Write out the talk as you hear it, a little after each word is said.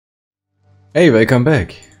Hey, welcome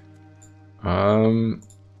back. Time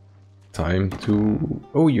to...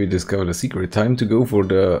 Oh, you discovered a secret. Time to go for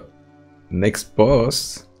the next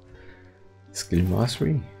boss. Skill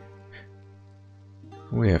mastery.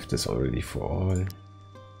 We have this already for all.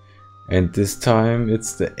 And this time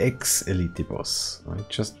it's the ex-elite boss. I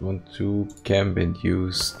just want to camp and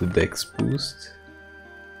use the dex boost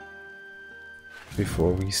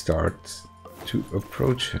before we start to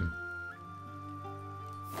approach him.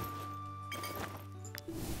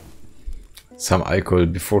 Some alcohol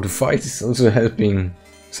before the fight is also helping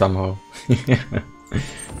somehow.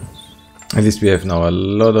 At least we have now a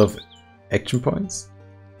lot of action points,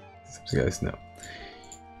 as you guys know.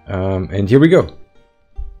 And here we go.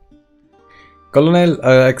 Colonel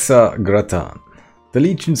Alexa Grathan. The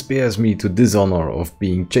Legion spares me to dishonor of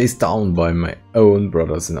being chased down by my own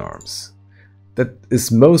brothers in arms. That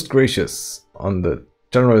is most gracious on the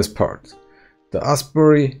general's part. The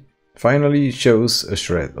Asbury finally shows a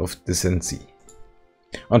shred of decency.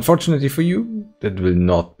 Unfortunately for you, that will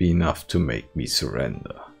not be enough to make me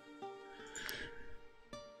surrender.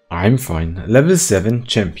 I'm fine. Level 7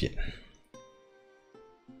 champion.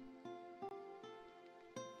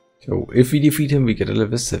 So if we defeat him, we get a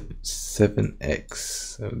level 7x.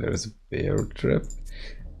 So there's a bear trap.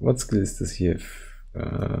 What skills does he have?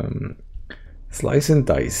 Slice and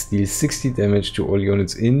dice deals 60 damage to all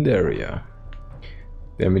units in the area.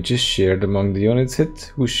 Damage is shared among the units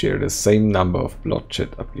hit, who share the same number of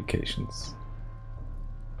bloodshed applications.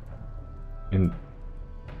 And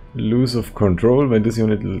lose of control. When this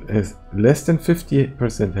unit has less than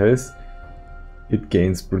 50% health, it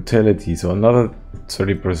gains brutality, so another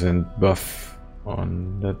 30% buff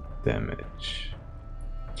on the damage.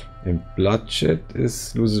 And bloodshed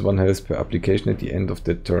loses 1 health per application at the end of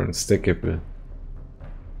the turn, stackable.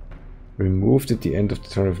 Removed at the end of the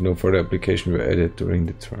turn if no further application were added during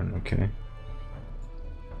the turn. Okay.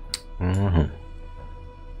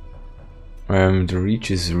 The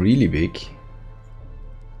reach is really big.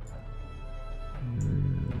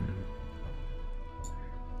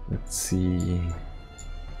 Let's see.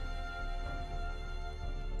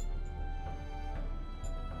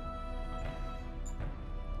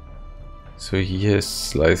 So he has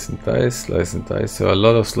slice and dice, so a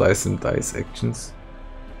lot of slice and dice actions.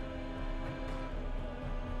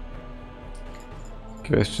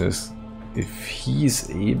 Question is if he is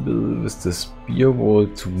able with the spear wall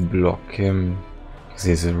to block him, because he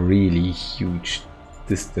has a really huge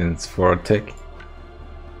distance for attack.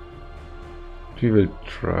 We will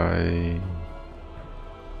try.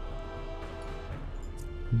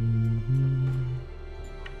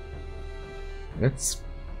 Let's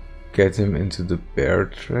get him into the bear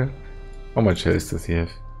trap. How much health does he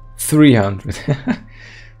have? 300.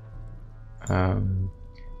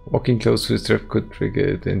 Walking close to his trap could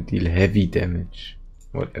trigger it and deal heavy damage.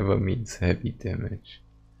 Whatever means heavy damage.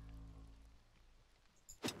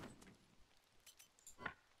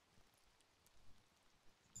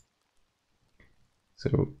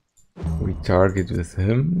 So we target with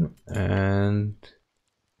him and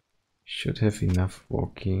should have enough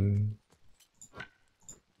walking.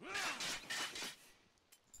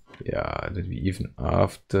 Yeah, that we even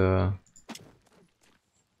after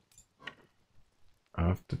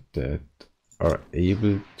that are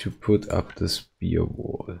able to put up the spear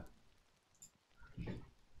wall.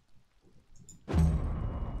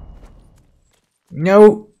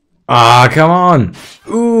 No! Ah, come on!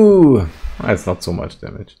 Ooh! That's not so much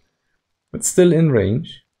damage. But still in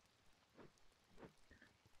range.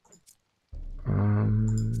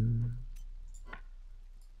 Can't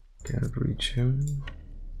reach him.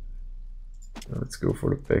 Let's go for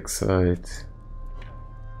the backside.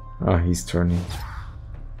 Ah, he's turning.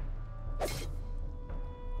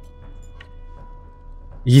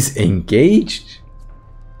 He's engaged?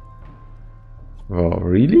 Wow,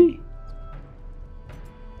 really?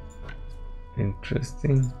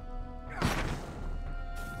 Interesting.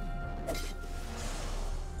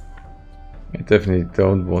 I definitely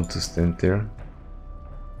don't want to stand there.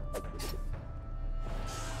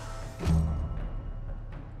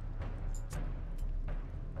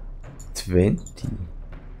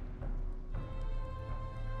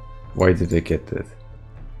 Why did I get that?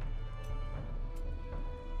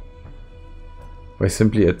 By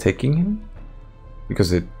simply attacking him?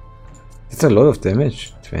 Because it's a lot of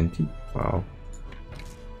damage. 20? Wow.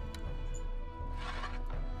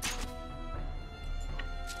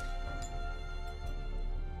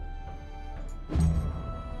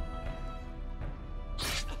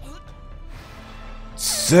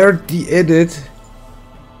 $30 edit?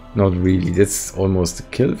 Not really, that's almost a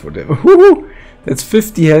kill for them. That's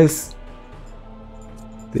 50 health.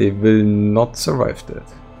 They will not survive that.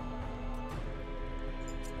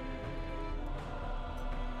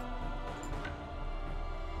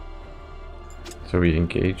 So we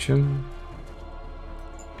engage him.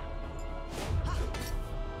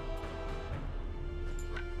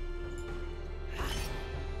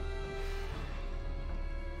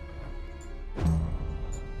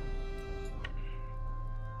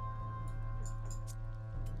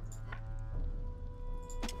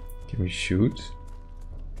 Can we shoot?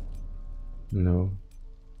 No.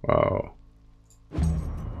 Wow.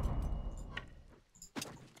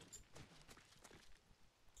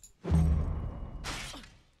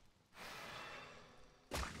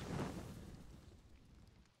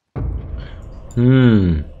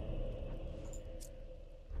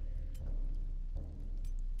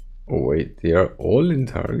 Oh wait, they are all in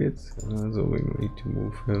target, so we need to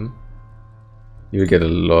move him. You'll get a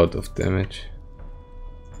lot of damage.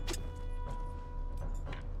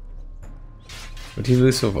 But he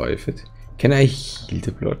will survive it. Can I heal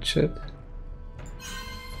the bloodshed?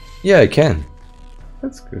 Yeah, I can.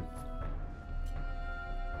 That's good.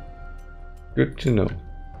 Good to know.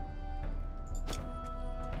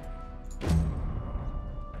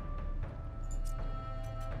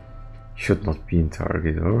 Should not be in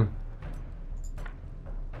target, or?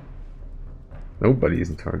 Nobody is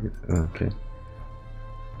in target. Oh, okay.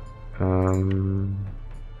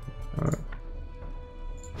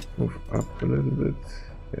 Move up a little bit.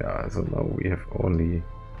 Yeah, so now we have only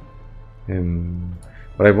him.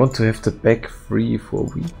 But I want to have the back free for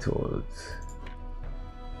Wartales.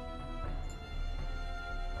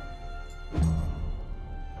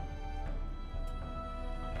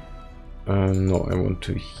 No, I want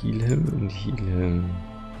to heal him and heal him.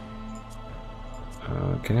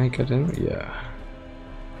 Can I get him? Yeah.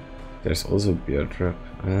 There's also bear trap.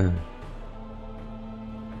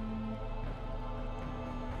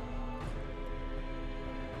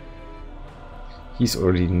 He's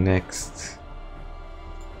already next.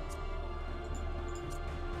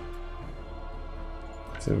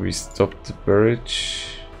 So we stop the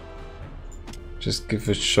barrage. Just give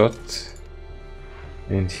a shot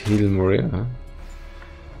and heal Moria.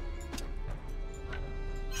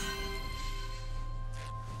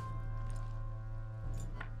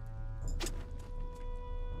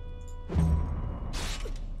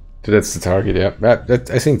 So that's the target, yeah.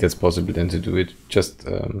 I think that's possible then to do it. Just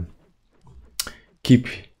keep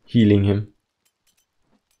healing him.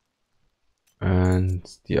 And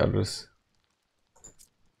the others.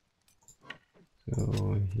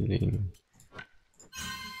 So healing.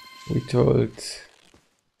 Wartales.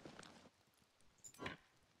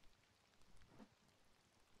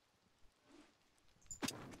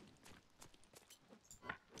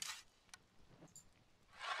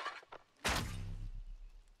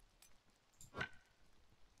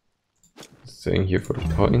 Staying here for the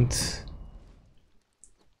point.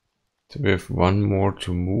 So we have one more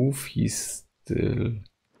to move. He's still.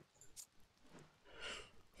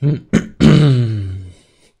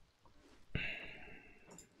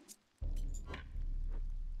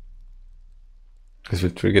 This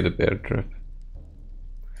will trigger the bear trap.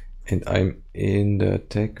 And I'm in the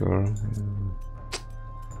attacker.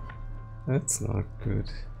 That's not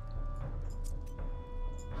good.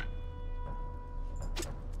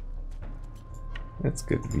 Let's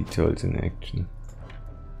get Wartales in action.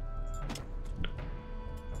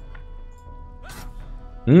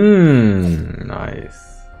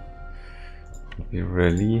 Nice. We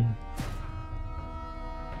rally.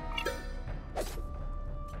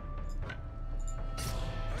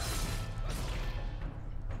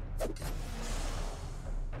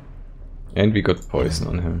 And we got poison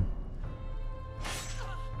on him.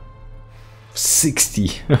 60.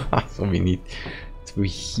 So we need to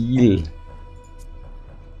heal.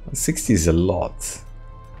 60 is a lot.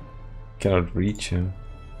 Cannot reach him.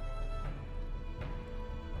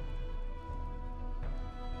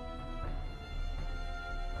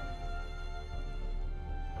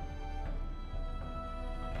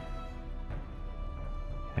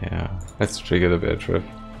 Yeah, let's trigger the bear trap.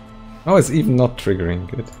 Oh, it's even not triggering.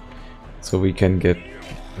 Good. So we can get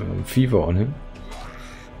fever on him.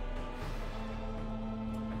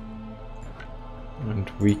 And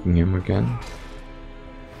weaken him again.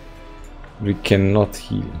 We cannot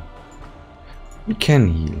heal. We can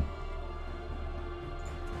heal.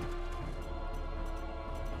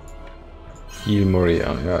 Heal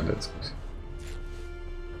Moria. Yeah, that's good.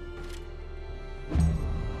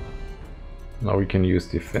 Now we can use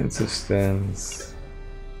defensive stance.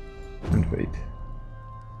 And wait.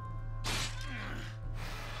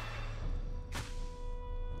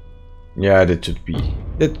 Yeah, that should be.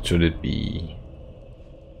 That should it be.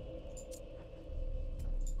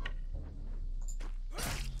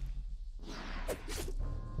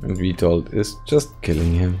 And Wartales is just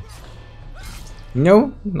killing him.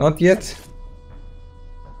 No, not yet.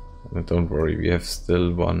 But don't worry, we have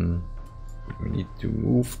still one. We need to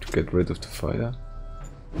move to get rid of the fire.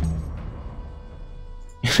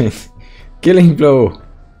 Killing blow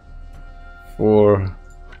for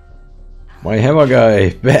my hammer guy.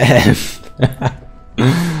 Bam!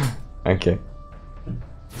 Okay.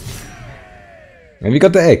 And we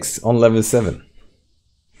got the X on level 7.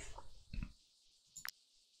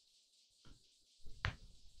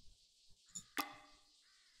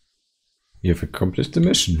 You've accomplished the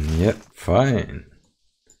mission. Yeah, fine.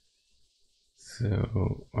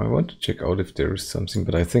 So I want to check out if there is something,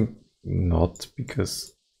 but I think not,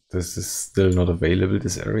 because this is still not available,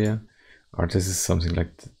 this area. Arthes is something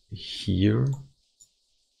like here.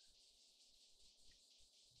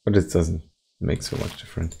 But it doesn't make so much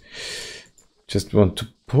difference. Just want to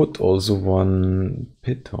put also one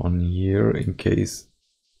pit on here in case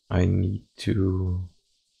I need to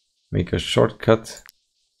make a shortcut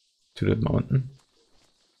to the mountain.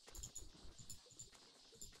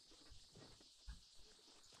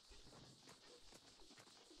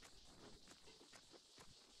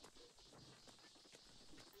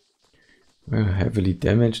 Well, heavily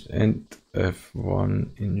damaged and have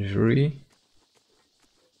one injury.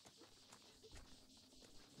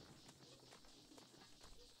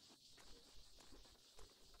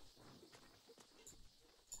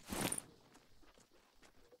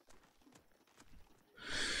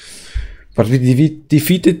 But we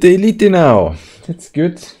defeated the elite now. That's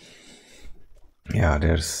good. Yeah,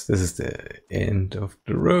 this is the end of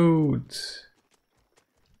the road.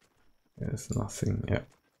 There's nothing. Yeah.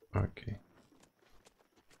 Okay.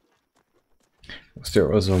 Was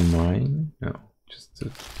there also a mine? No, just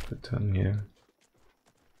the turn here.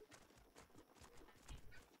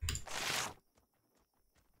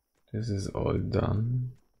 This is all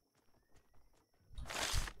done.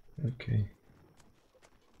 Okay.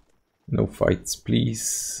 No fights,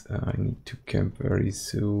 please. I need to camp very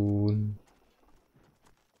soon.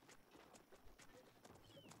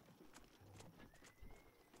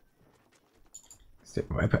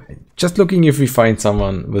 Just looking if we find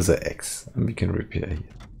someone with an X and we can repair here.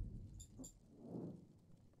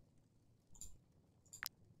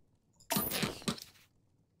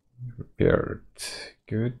 Repaired.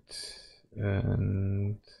 Good.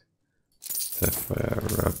 And Sapphire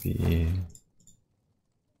Ruby.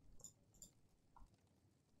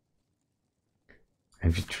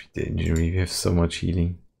 And we treat the injury, we have so much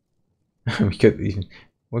healing. We could even...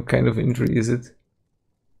 What kind of injury is it?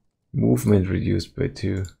 Movement reduced by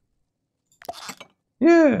 2.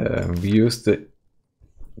 Yeah, we used the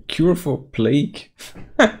cure for plague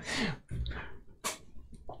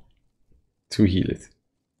to heal it.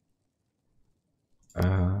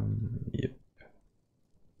 Yep.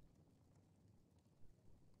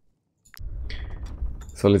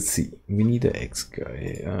 So let's see. We need an X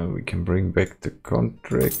guy. We can bring back the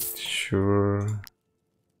contract, sure.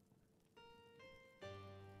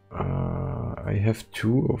 I have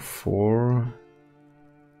 2 or 4.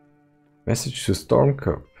 Message to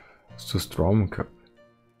Stormcup. To Stormcup.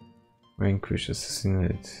 Vanquish,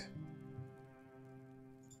 assassinate.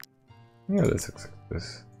 Yeah, let's accept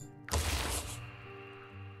this.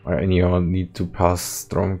 I anyhow need to pass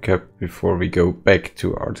Stormcup before we go back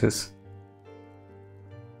to Arthes.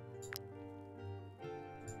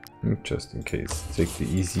 Just in case. Take the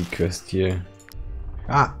easy quest here.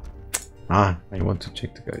 I want to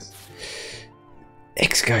check the guys.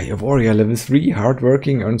 X-Guy, a warrior, level 3,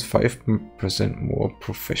 hardworking, earns 5% more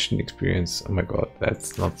profession experience. Oh my god,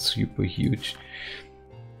 that's not super huge.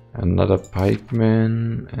 Another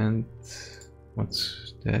pikeman, and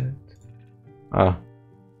what's that?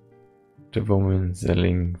 The woman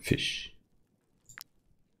selling fish.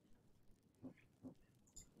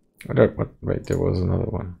 Wait, there was another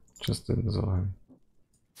one. Just didn't saw him.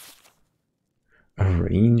 A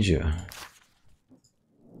ranger.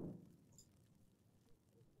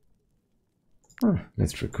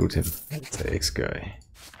 Let's recruit him. That's the X-Guy.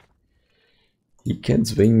 He can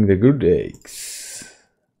swing the good eggs.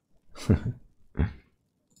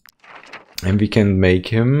 And we can make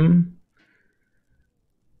him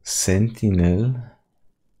Sentinel.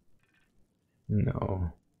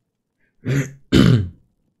 No. The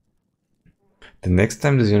next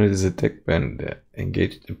time this unit is attacked by an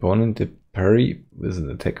engaged opponent, they parry with an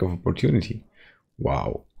attack of opportunity.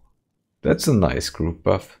 Wow. That's a nice group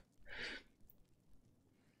buff.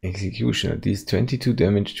 Executioner deals 22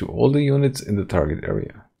 damage to all the units in the target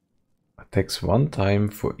area. Attacks 1 time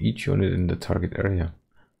for each unit in the target area.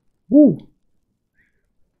 Woo!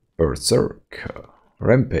 Berserk.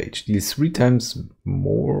 Rampage deals 3 times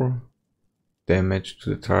more damage to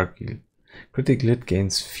the target. Critical hit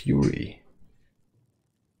gains fury.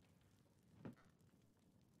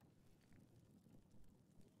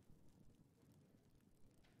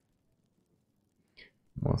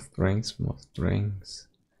 More strengths, more strengths.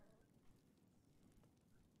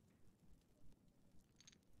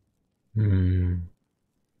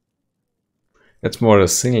 That's more a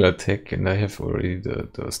single attack, and I have already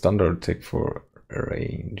the standard attack for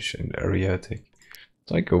range and area attack.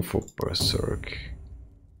 So I go for Berserk.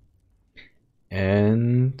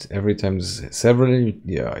 And every time several,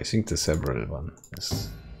 yeah, I think the several one is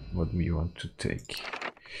what we want to take.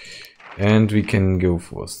 And we can go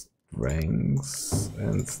for strengths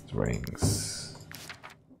and strengths.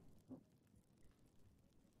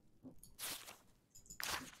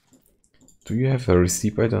 Do you have a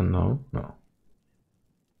receipt? I don't know. No.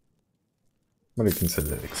 But I can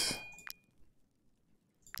select.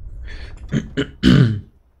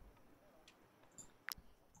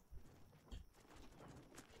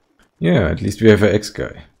 Yeah, at least we have an X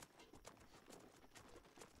guy.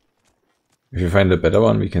 If you find a better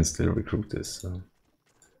one, we can still recruit this. So.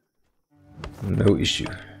 No issue.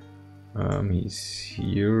 He's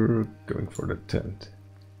here, going for the tent.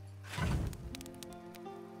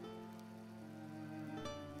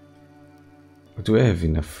 Do I have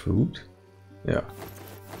enough food? Yeah.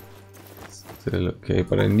 Still okay,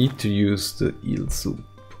 but I need to use the eel soup.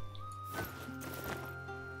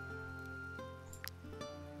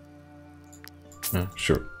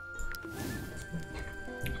 Sure.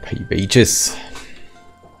 Pay wages.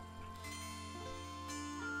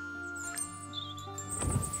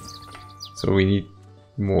 So we need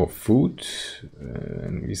more food,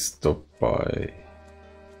 and we stop by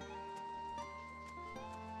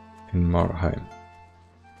in Marheim.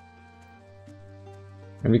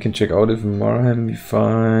 And we can check out if in Marheim we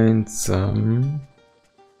find some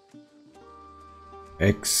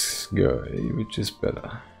X guy, which is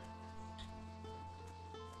better.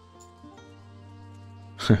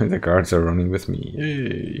 The guards are running with me.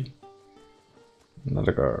 Yay!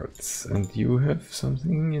 Another guards. And you have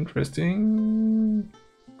something interesting?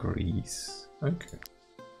 Greece. Okay.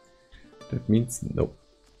 That means no.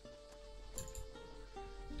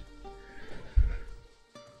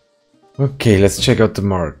 Okay, let's check out the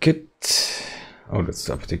market. Oh, that's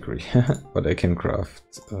the apothecary. But I can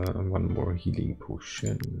craft one more healing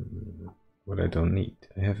potion. What I don't need.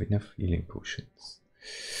 I have enough healing potions.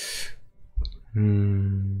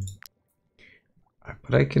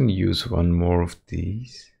 But I can use one more of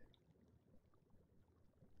these.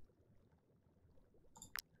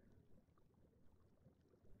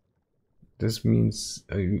 This means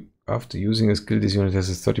after using a skill, this unit has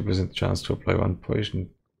a 30% chance to apply one poison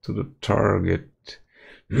to the target.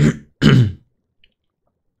 This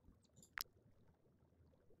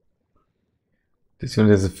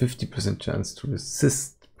unit has a 50% chance to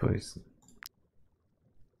resist poison.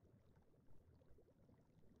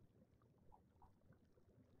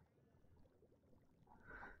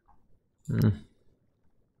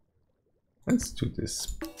 Let's do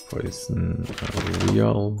this poison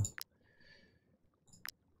real.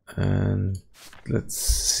 And let's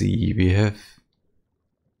see, we have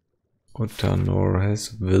Otanor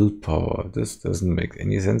has willpower. This doesn't make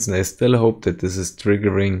any sense, and I still hope that this is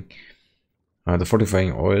triggering the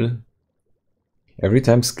fortifying oil. Every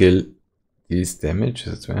time skill deals damage,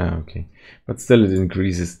 that's okay. But still it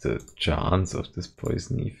increases the chance of this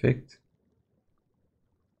poison effect.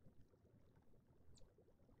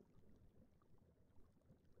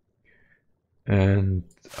 And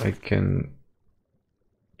I can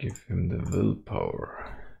give him the willpower.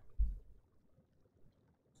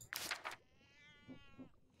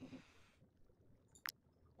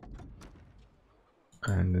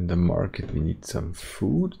 And in the market we need some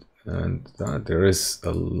food, and there is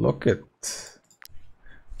a locket.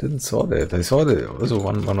 Didn't saw that. I saw that also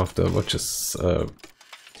one of the watches.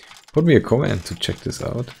 Put me a comment to check this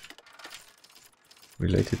out.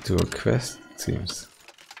 Related to a quest, it seems.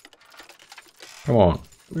 Come on,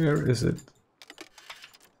 where is it?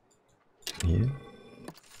 Here.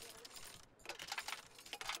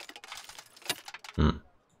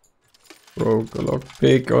 Broke a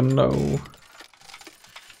lockpick, oh no.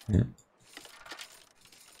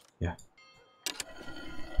 Yeah.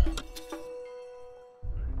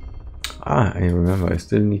 Ah, I remember, I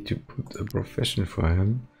still need to put a profession for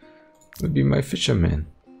him. Will be my fisherman.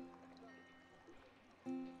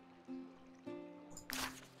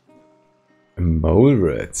 Mole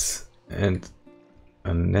rats and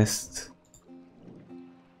a nest.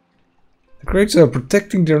 The creatures are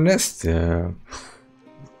protecting their nest. Yeah.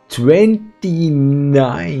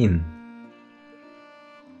 29.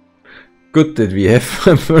 Good that we have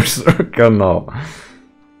a berserker now.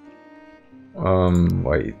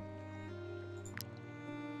 Wait.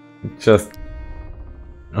 Just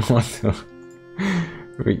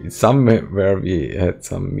somewhere we had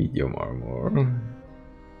some medium armor.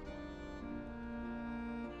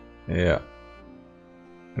 Yeah,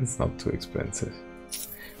 it's not too expensive.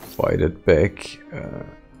 Buy that back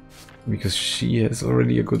because she has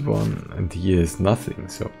already a good one and he has nothing.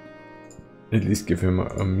 So at least give him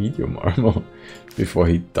a medium armor before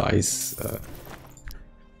he dies.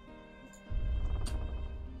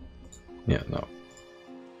 Yeah, no.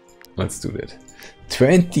 Let's do that.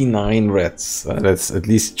 29 rats. That's at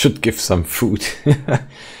least should give some food.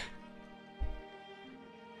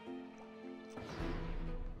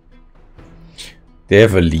 They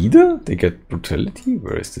have a leader? They get brutality?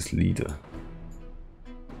 Where is this leader?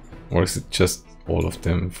 Or is it just all of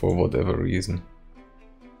them for whatever reason?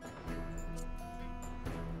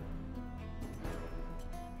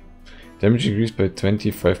 Damage increased by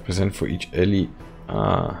 25% for each ally.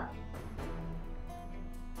 Ah.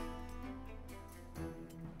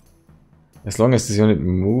 As long as this unit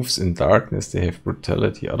moves in darkness, they have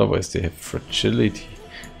brutality, otherwise they have fragility.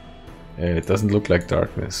 It doesn't look like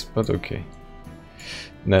darkness, but okay.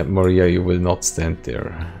 Nah, Maria, you will not stand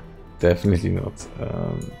there. Definitely not.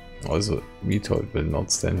 Also, Vito will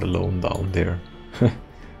not stand alone down there.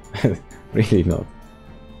 Really not.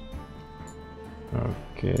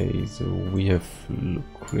 Okay, so we have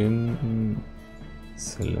Lucrin,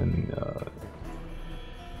 Selena.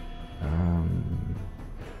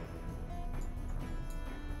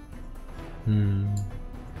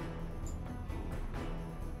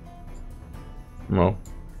 No,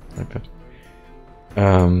 okay.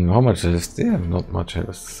 How much health? They have not much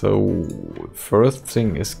health. So first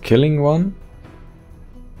thing is killing one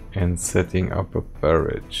and setting up a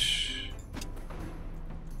barrage.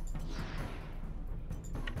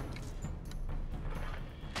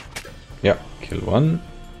 Yeah, kill one,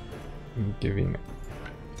 giving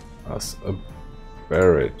us a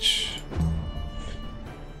barrage.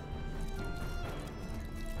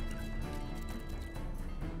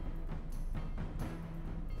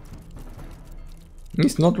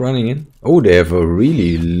 He's not running in. Oh, they have a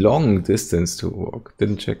really long distance to walk.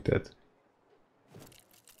 Didn't check that.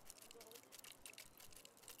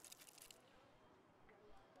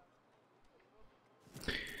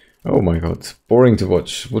 Oh my god, boring to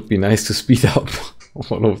watch. Would be nice to speed up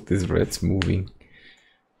all of these rats moving.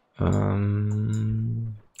 I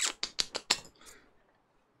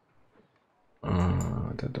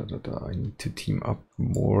need to team up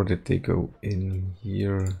more that they go in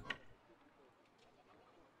here.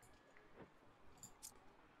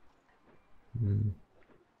 I'm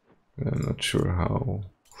not sure how.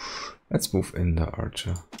 Let's move in the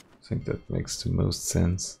archer. I think that makes the most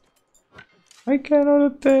sense. I cannot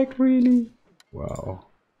attack, really. Wow.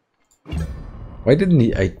 Why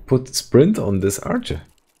didn't I put sprint on this archer?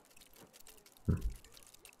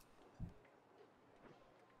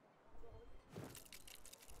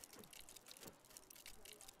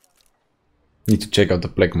 Need to check out the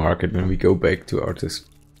black market when we go back to Arthes.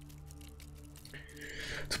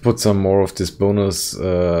 To put some more of this bonus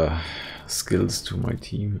skills to my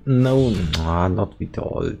team. No, not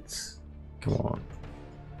Wartales. Come on.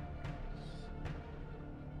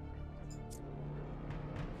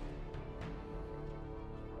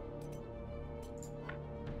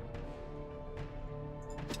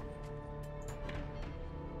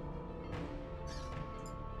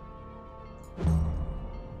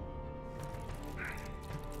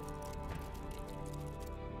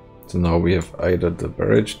 So now we have either the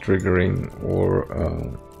barrage triggering or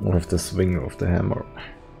we have the swing of the hammer.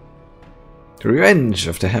 The revenge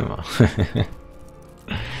of the hammer.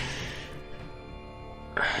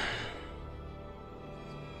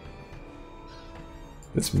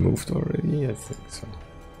 This moved already? I think so.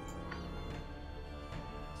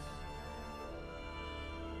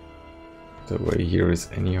 The way here is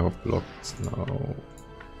anyhow blocked now.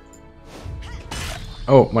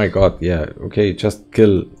 Oh my god, yeah, okay, just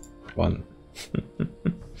kill one.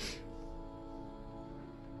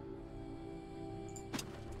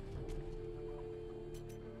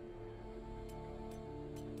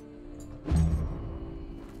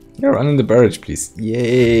 Yeah, run in the barrage, please.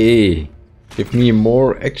 Yay! Give me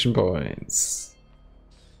more action points.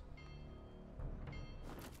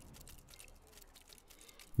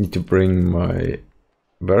 Need to bring my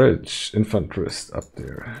barrage infanterist up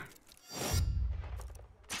there.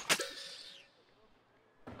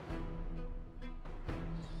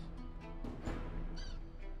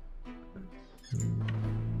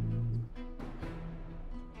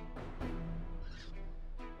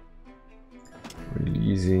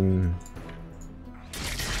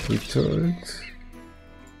 infantry turret.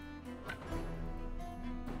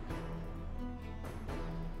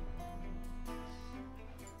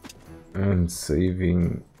 And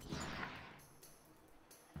saving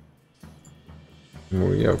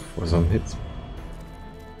Moria for some hits.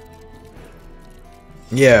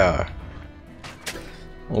 Yeah!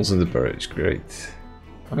 Also the barrage, great.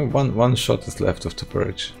 One shot is left of the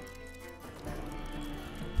barrage.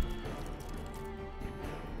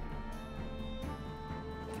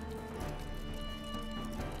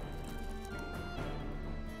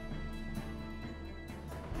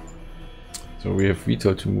 So we have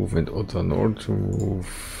Vito to move and Otanor to move.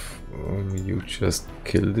 You just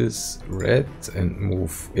kill this red and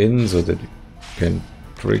move in so that you can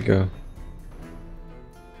trigger.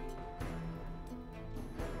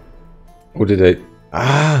 Oh, did I?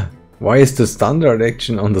 Ah! Why is the standard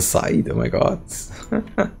action on the side? Oh my god!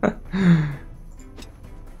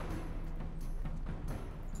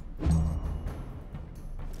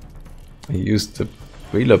 I used the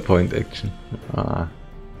wheeler point action. Ah.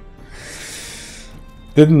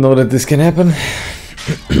 Didn't know that this can happen.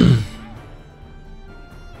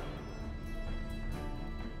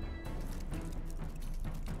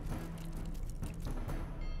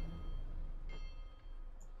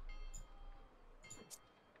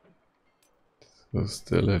 So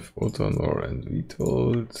still have Otanor and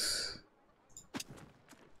Vitold.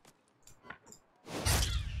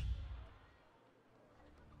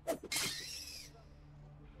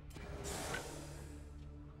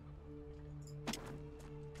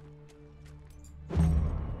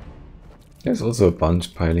 There's also a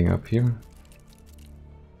bunch piling up here.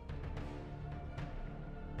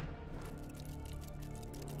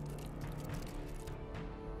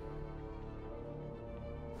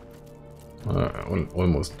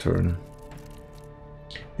 Almost turn.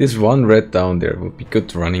 This one red down there would be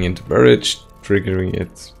good running into barrage, triggering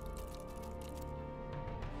it.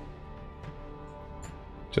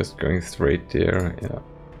 Just going straight there, yeah.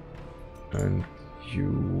 And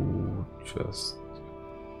you just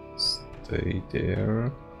stay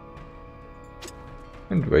there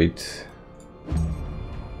and wait.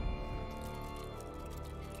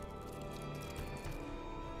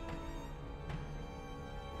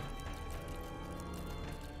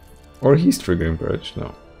 Or he's triggering barrage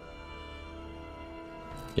now.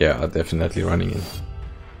 Yeah, definitely running in.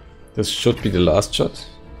 This should be the last shot.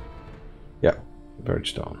 Yeah,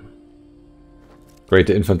 barrage down. Great,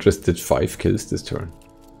 the infanterist did 5 kills this turn.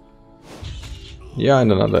 Yeah,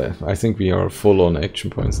 and another. I think we are full on action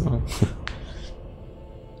points now.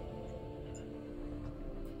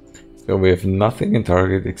 So we have nothing in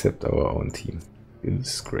target except our own team.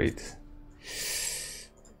 It's great.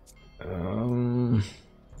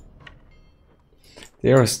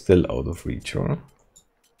 They are still out of reach, huh?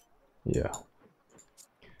 Yeah.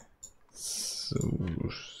 So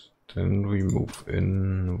then we move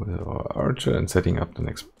in with our archer and setting up the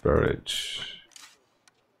next barrage.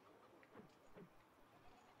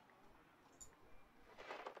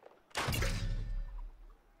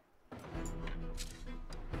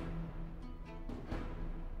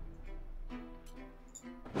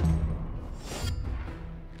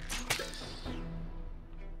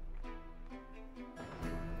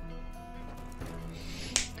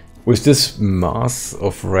 With this mass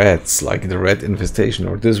of reds, like the red infestation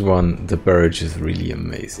or this one, the barrage is really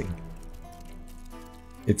amazing.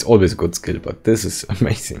 It's always a good skill, but this is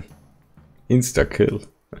amazing. Insta kill.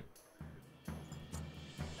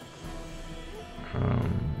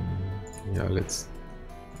 Yeah, let's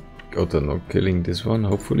go to no killing this one,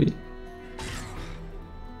 hopefully.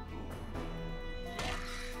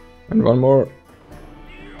 And one more.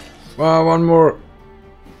 Ah, one more.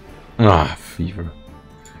 Ah, fever.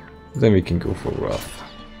 Then we can go for rough.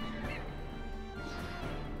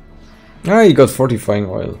 Ah, he got fortifying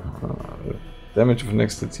oil. Damage of an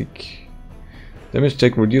ecstatic. Damage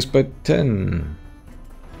taken reduced by 10.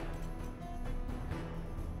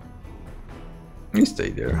 You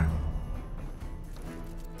stay there.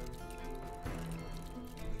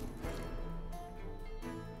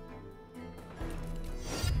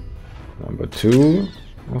 Number 2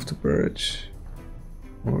 of the barrage.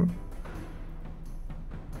 Or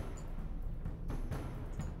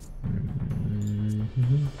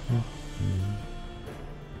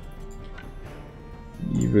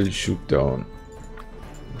he will shoot down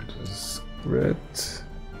this red.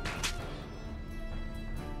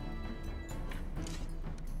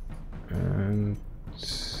 And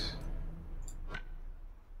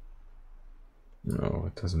no,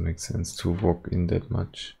 it doesn't make sense to walk in that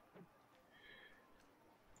much.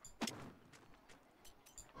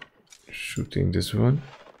 Shooting this one.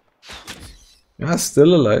 Ah,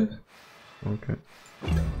 still alive. Okay.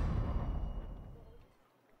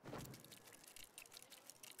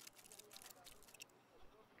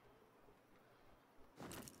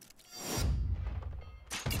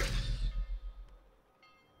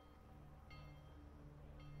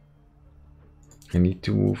 I need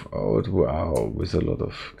to move out. Wow, with a lot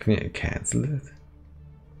of... Can I cancel it?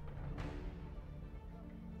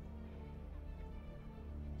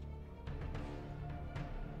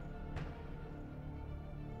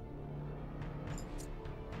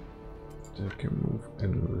 I can move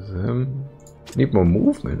in with him. Need more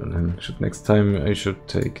movement on him. Next time I should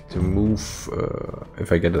take to move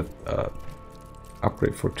if I get a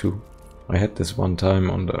upgrade for 2. I had this one time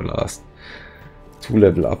on the last 2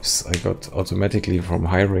 level ups I got automatically from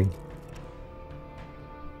hiring.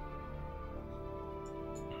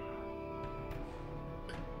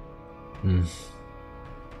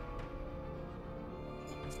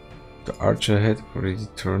 The archer head already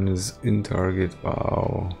turned his in target.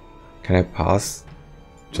 Wow. Can I pass?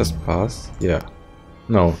 Just pass? Yeah.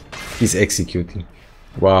 No, he's executing.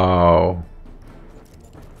 Wow.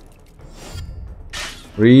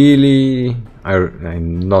 Really?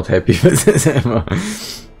 I'm not happy with this ever.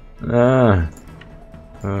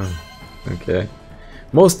 Okay.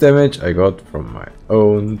 Most damage I got from my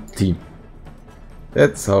own team.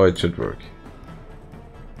 That's how it should work.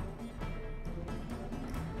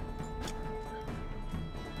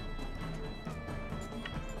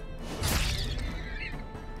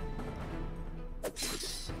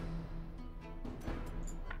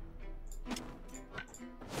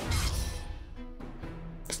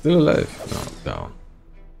 Still alive? No, down.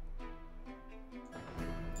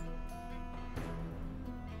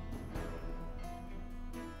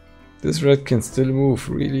 This red can still move,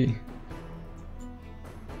 really?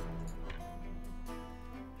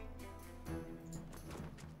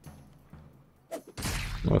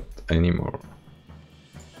 Not anymore.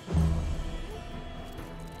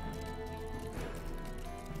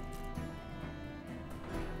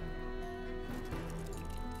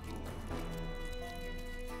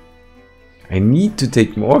 I need to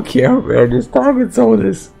take more care where this target zone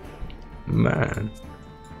is. Man.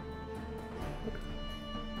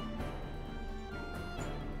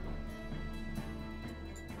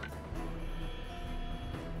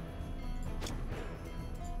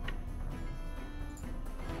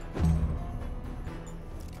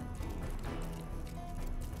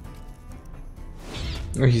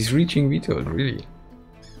 Oh, he's reaching Vito, really.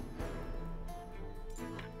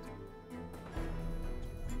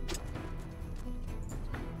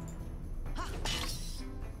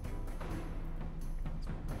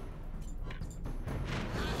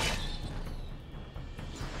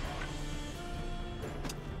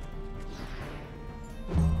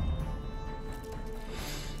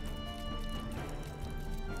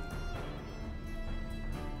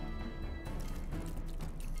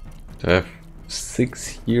 I have 6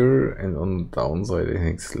 here, and on the downside I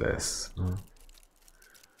think it's less.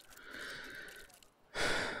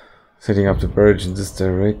 Setting up the barrage in this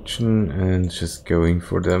direction and just going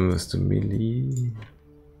for them with the melee.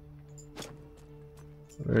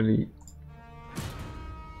 Really?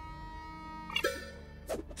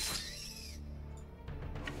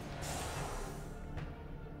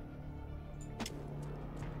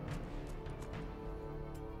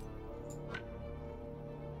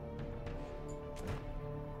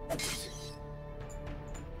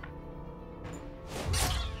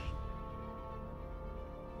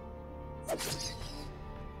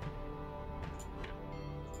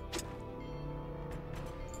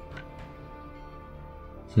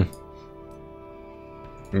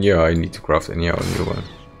 Yeah, I need to craft anyhow a new one.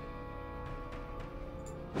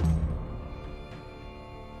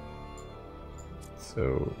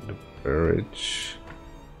 So the barrage.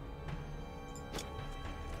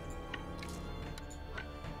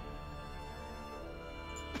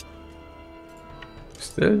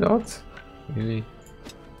 Still not? Really?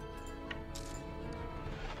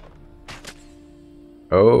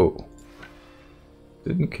 Oh.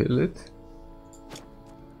 Didn't kill it?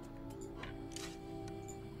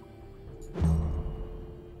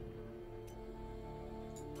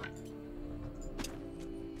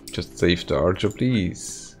 Just save the archer,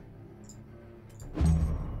 please.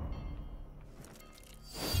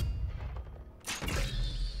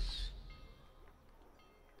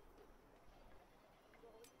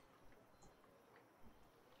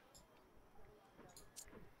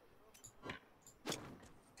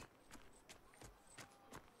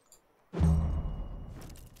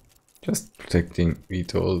 Just protecting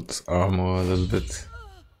Vitold's armor a little bit.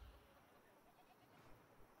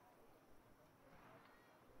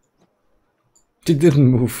 She didn't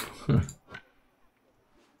move.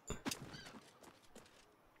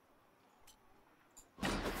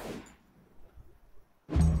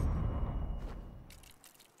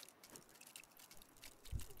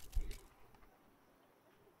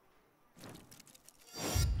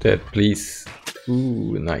 Dead, please.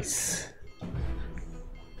 Ooh, nice.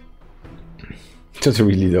 That's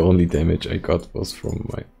really the only damage I got was from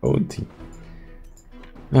my own team.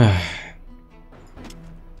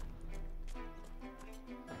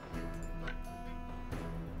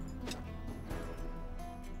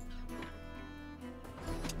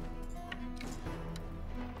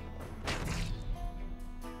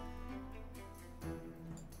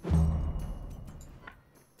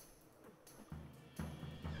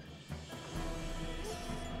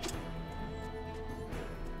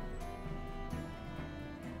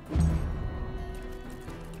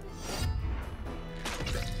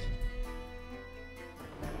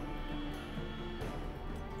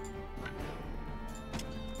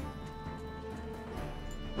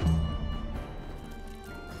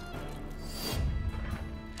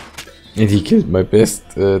 And he killed my best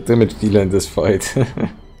damage dealer in this fight.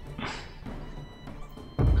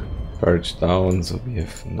 Purge down, so we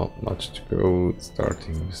have not much to go.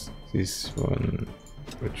 Starting with this one,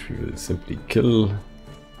 which we will simply kill.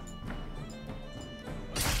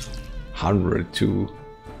 102.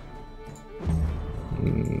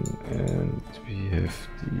 And we have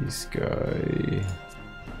this guy.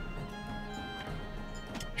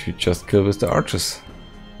 Should just kill with the archers.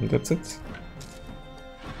 And that's it.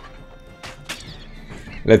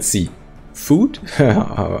 Let's see. Food?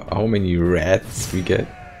 How many rats we get?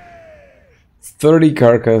 30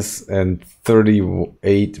 carcass and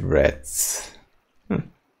 38 rats. A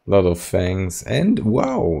lot of fangs and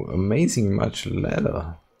wow, amazing much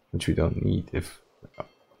leather, which we don't need if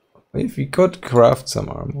we could craft some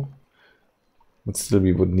armor. But still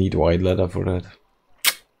we would need white leather for that.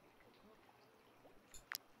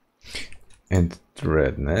 And the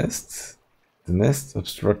red nest. The nest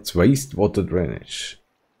obstructs wastewater drainage.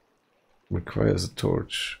 Requires a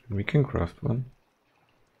torch. We can craft one.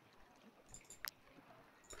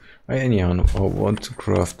 I anyhow want to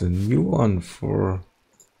craft a new one for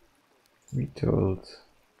Wartales.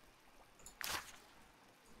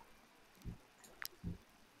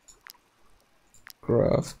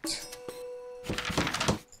 Craft.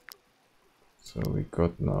 So we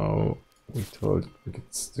got now Wartales, but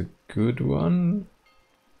it's the good one.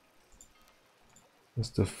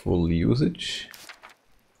 That's the full usage.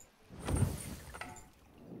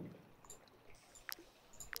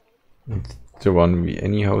 And the one we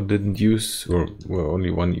anyhow didn't use, or well, only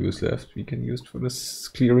one use left, we can use for this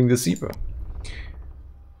clearing the zebra.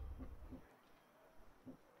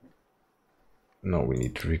 Now we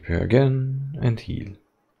need to repair again and heal.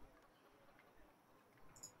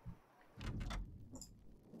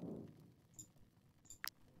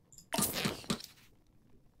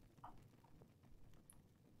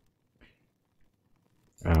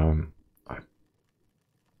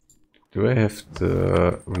 Do I have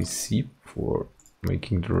the receipt for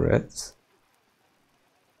making the rats?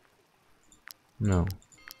 No.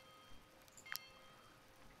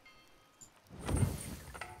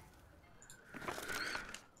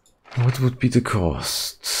 What would be the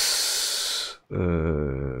cost?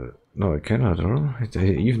 No, I cannot, or I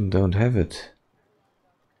even don't have it.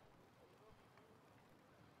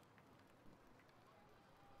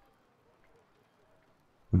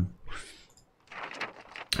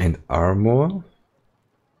 And armor.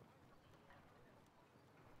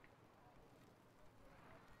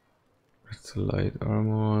 That's a light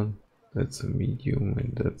armor, that's a medium,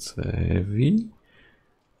 and that's a heavy.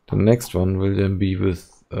 The next one will then be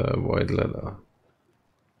with white leather,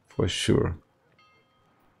 for sure.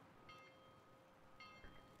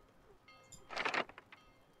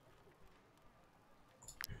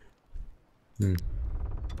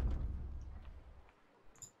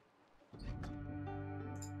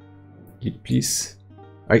 Please.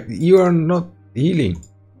 You are not healing.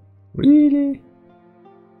 Really?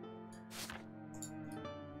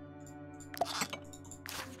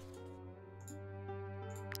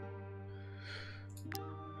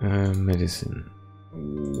 Medicine.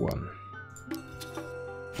 1.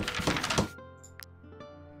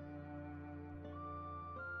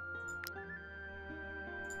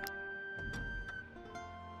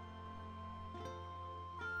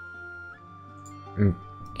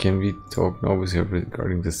 Can we talk now with you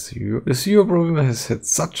regarding the sewer? The sewer problem has had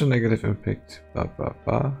such a negative impact. Blah blah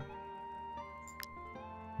blah.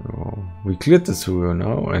 Oh, we cleared the sewer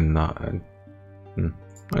now, and I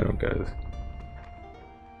don't get it.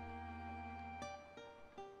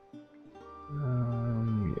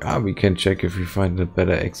 we can check if we find a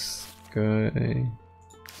better X guy.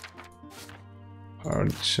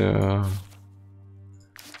 Archer.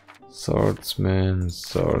 Swordsman.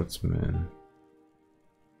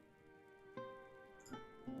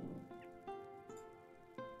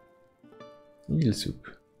 Eel soup.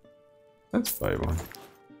 Let's buy one.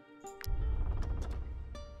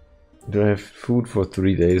 Do I have food for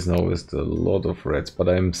 3 days now with a lot of rats, but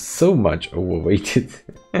I'm so much overweighted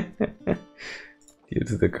due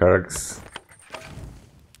to the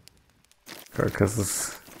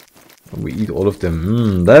carcasses. We eat all of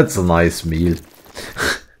them. That's a nice meal.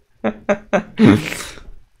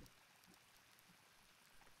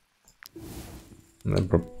 I'm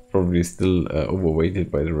probably still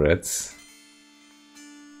overweighted by the rats.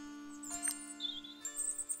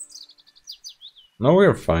 No,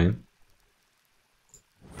 we're fine.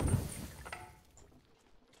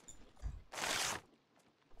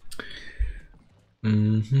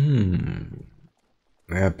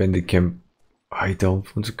 Yeah, bandit camp. I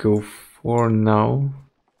don't want to go for now.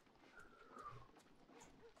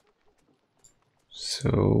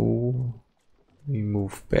 So we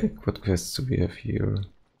move back. What quests do we have here?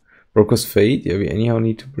 Broker's Fate. Yeah, we anyhow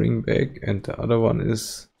need to bring back, and the other one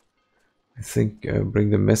is, I think,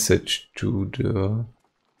 bring the message to the.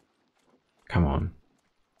 Come on.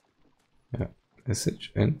 Yeah,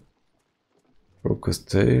 message and Broker's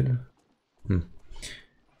Tale.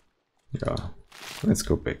 Yeah, let's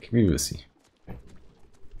go back. We will see.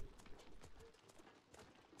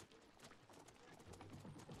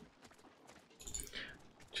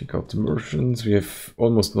 Check out the merchants. We have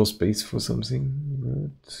almost no space for something,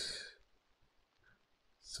 but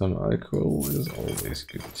some alcohol is always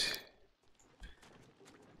good.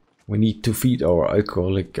 We need to feed our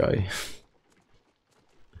alcoholic guy.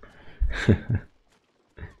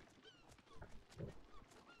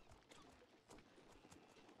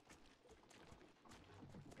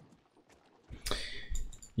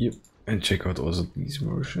 Yep, and check out also these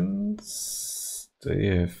merchants. They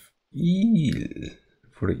have eel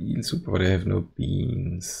for the eel soup, but they have no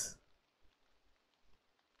beans.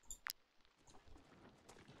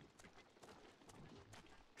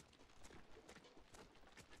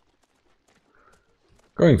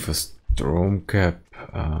 Going for Stormcap.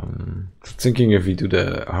 Thinking if we do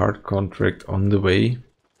the hard contract on the way.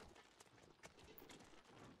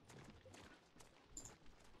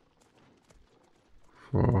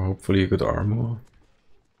 For hopefully a good armor.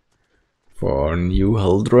 For our new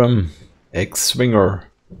Heldrum X-Swinger.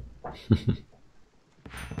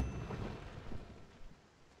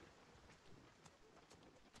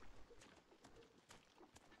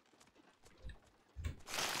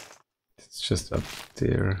 It's just up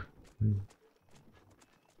there.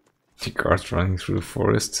 The guards running through the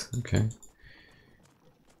forest. Okay.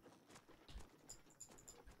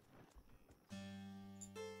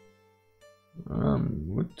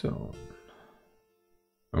 Mutton.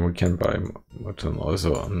 And we can buy mutton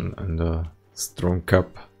also on the Stormcap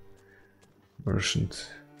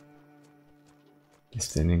merchant. He's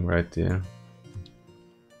standing right there.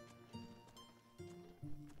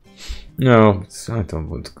 No, I don't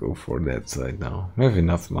want to go for that side now. I have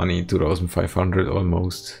enough money, 2,500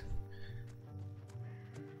 almost.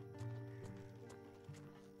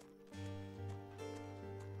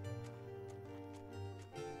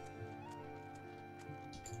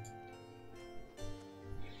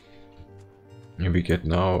 We get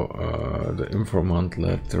now the informant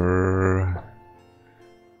letter,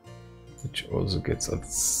 which also gets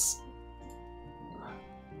us.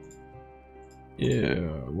 Yeah,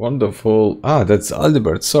 wonderful. Ah, that's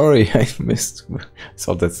Aldebert. Sorry, I missed.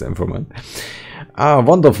 So that's the informant. Ah,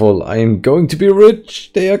 wonderful. I am going to be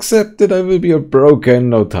rich. They accepted. I will be broke in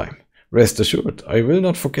no time. Rest assured, I will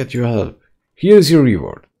not forget your help. Here is your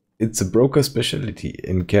reward. It's a broker specialty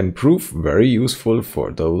and can prove very useful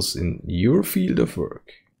for those in your field of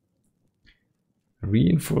work.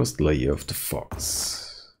 Reinforced layer of the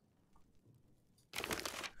fox.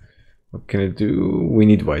 What can it do? We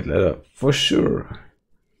need white leather for sure.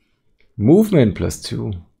 Movement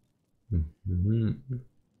 +2.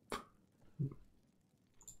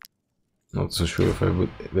 Not so sure if I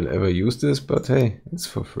will ever use this, but hey, it's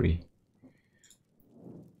for free.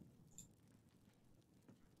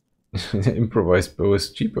 Improvised bow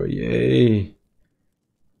is cheaper, yay!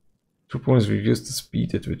 Troop points reduce the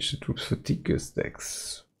speed at which the troops fatigue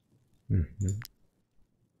stacks.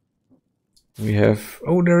 We have,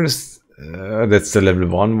 oh, there's that's the level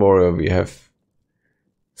 1 warrior we have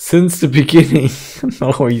since the beginning.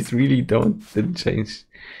 No, he's really didn't change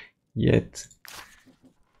yet.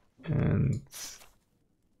 And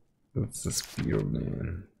that's the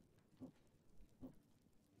spearman.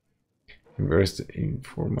 Where's the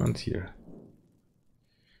informant here?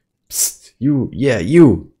 Psst, you, yeah,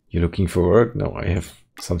 you! You're looking for work? No, I have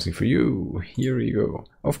something for you. Here you go.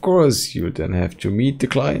 Of course, you then have to meet the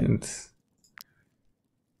client.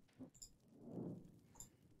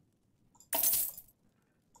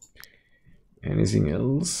 Anything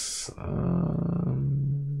else?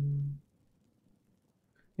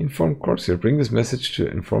 Inform courtier. Bring this message to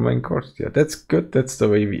informing courtier. That's good. That's the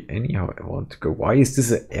way we anyhow want to go. Why is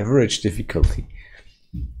this an average difficulty?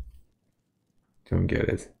 Don't get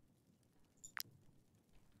it.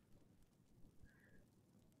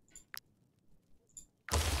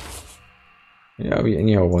 Yeah, we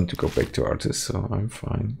anyhow want to go back to Arthes, so I'm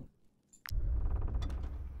fine.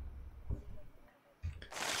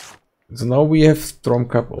 So now we have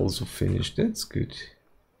Stromkap also finished. That's good.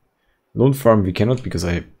 Lone Farm we cannot because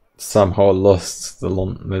I somehow lost the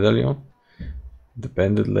Lone Medallion. The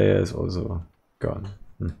bandit layer is also gone.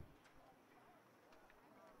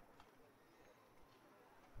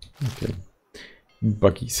 Okay.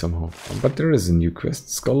 Buggy somehow. But there is a new quest.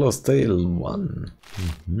 Scholar's Tale 1.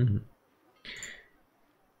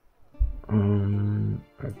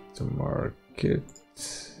 At the market.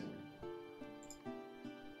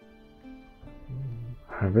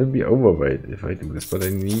 I will be overweight if I do this, but I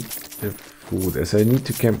need the food, as I need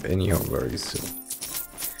to camp anyhow very soon.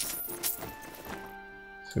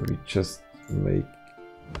 So we just make,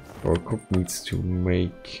 our cook needs to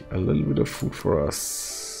make a little bit of food for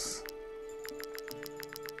us.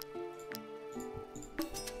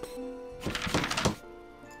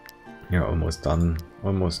 Yeah, almost done,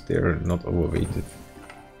 almost there, not overweighted.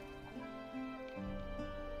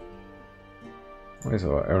 Why is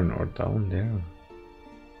our iron ore down there?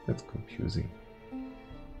 That's confusing.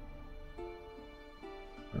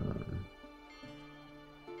 I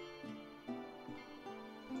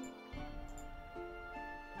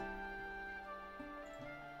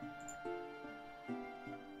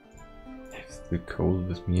have the coal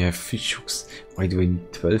with me. I have fish hooks. Why do I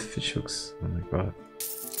need 12 fish hooks? Oh my god.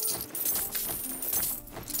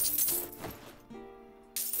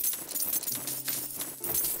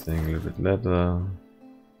 Saying a little bit leather.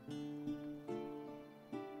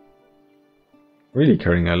 Really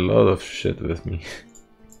carrying a lot of shit with me.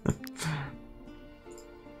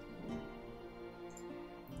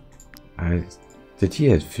 Did he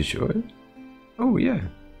have fish oil? Oh yeah.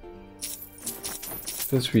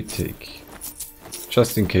 This we take.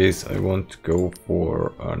 Just in case I want to go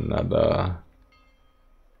for another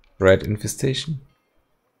rat infestation.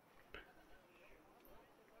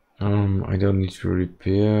 I don't need to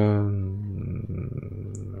repair.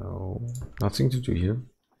 No, nothing to do here.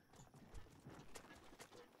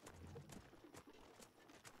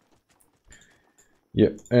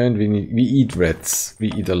 Yeah, and we eat rats.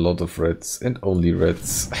 We eat a lot of rats and only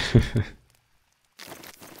rats.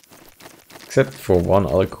 Except for one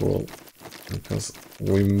alcohol, because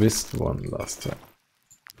we missed one last time.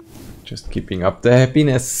 Just keeping up the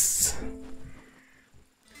happiness.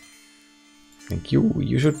 Thank you.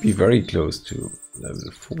 You should be very close to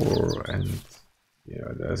level 4 and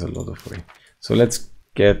yeah, there's a lot of way. So let's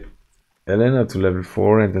get Elena to level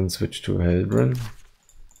 4 and then switch to Helbron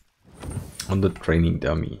on the training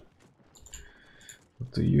dummy.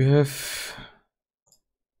 What do you have?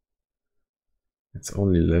 It's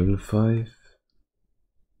only level 5.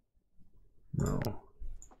 No.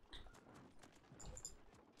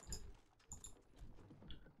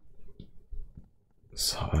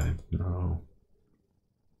 Side, no.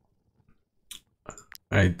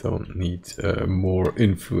 I don't need more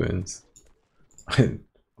influence.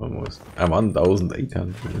 Almost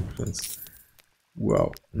 1800 influence.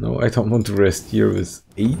 Wow. No, I don't want to rest here with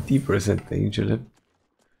 80% danger level.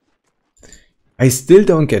 I still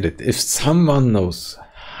don't get it. If someone knows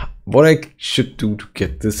what I should do to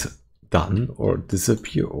get this done or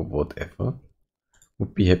disappear or whatever,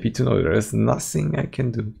 would be happy to know. There is nothing I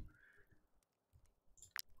can do.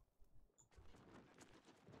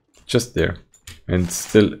 Just there. And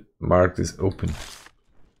still marked is open.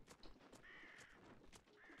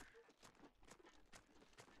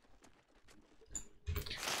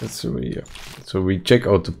 That's really, yeah. So we check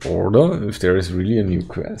out the border if there is really a new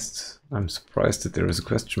quest. I'm surprised that there is a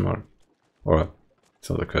question mark. Or it's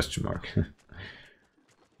not a question mark.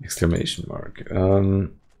 Exclamation mark.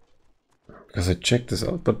 Because I checked this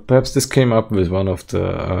out, but perhaps this came up with one of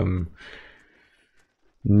the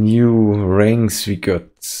new ranks we got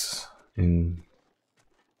in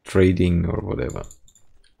trading or whatever.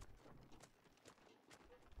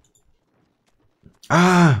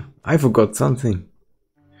 Ah, I forgot something.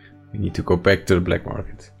 We need to go back to the black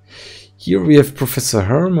market. Here we have Professor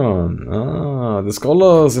Herman. Ah, the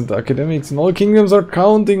scholars and the academics in all kingdoms are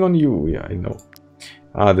counting on you. Yeah, I know.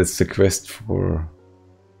 Ah, that's the quest for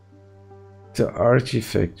the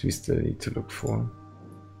artifact we still need to look for.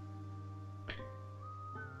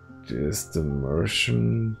 There's the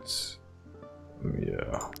merchant.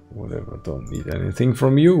 Yeah, whatever. Don't need anything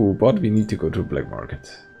from you, but we need to go to black market.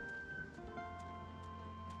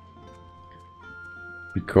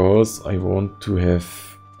 Because I want to have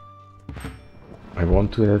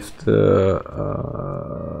the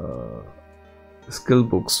skill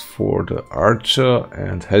books for the archer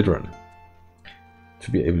and Heldren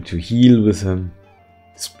to be able to heal with him,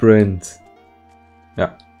 sprint.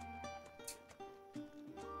 Yeah.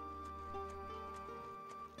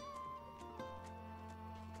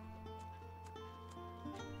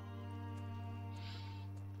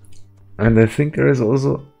 And I think there is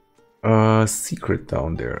also a secret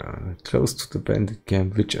down there, close to the bandit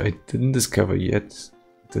camp, which I didn't discover yet.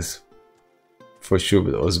 This for sure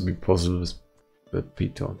will also be possible with the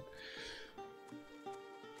Python.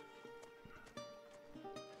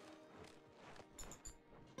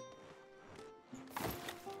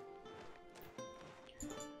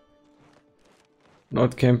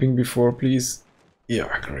 Not camping before, please.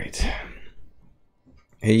 Yeah, great.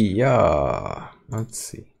 Hey, yeah. Let's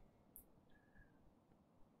see.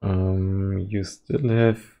 You still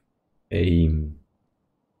have aim.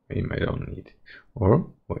 Aim I don't need. Or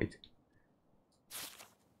wait.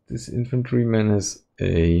 This infantryman has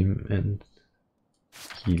aim and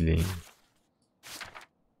healing.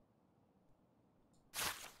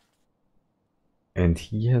 And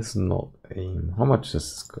he has not aim. How much does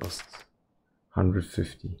this cost?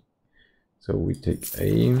 150. So we take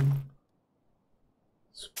aim,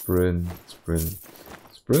 sprint, sprint,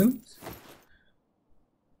 sprint.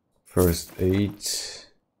 First aid,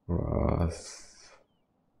 wrath,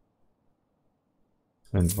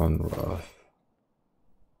 and 1 wrath.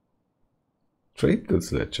 Trade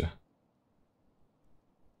goods ledger.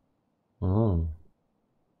 Oh.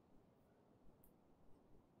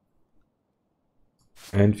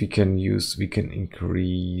 And we can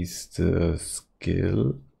increase the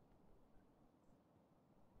skill.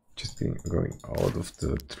 Just going out of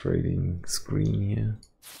the trading screen here.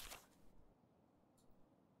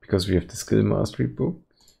 Because we have the skill mastery book.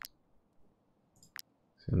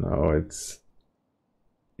 So now it's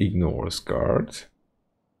ignores guard.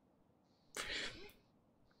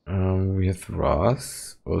 We have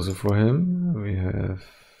wrath also for him. We have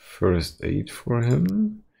first aid for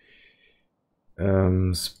him.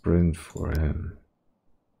 Sprint for him.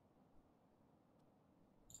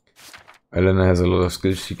 Elena has a lot of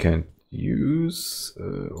skills she can't use.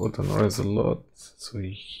 Otanor has a lot. So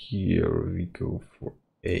here we go for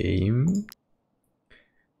aim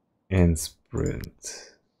and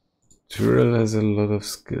sprint. Tyrell has a lot of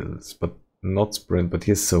skills, but not sprint, but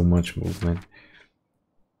he has so much movement.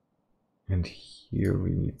 And here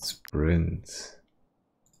we need sprint.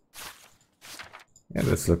 Yeah,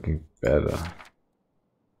 that's looking better.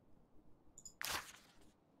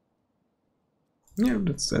 Yeah,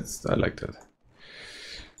 that's I like that.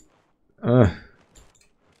 I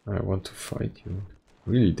want to fight you.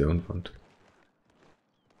 Really don't want to.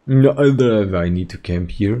 No, I need to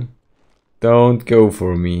camp here. Don't go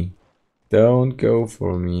for me. Don't go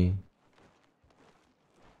for me.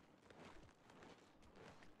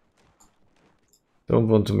 Don't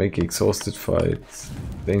want to make exhausted fights.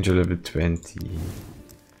 Danger level 20.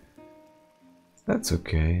 That's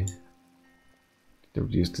okay.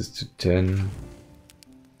 Reduce this to 10.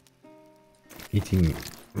 Eating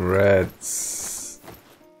rats.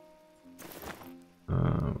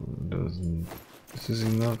 Doesn't. This is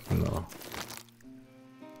enough? No.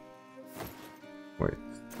 Wait.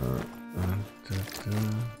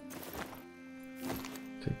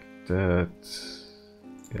 Take that.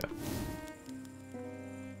 Yeah.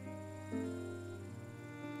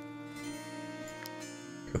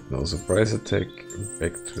 Got no surprise attack.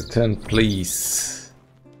 Back to the tent, please.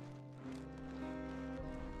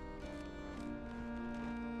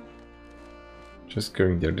 Just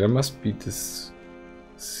going there. There must be this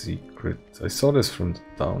secret. I saw this from the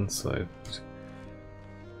downside. But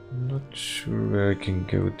I'm not sure where I can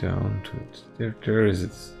go down to it. There is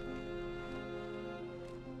it.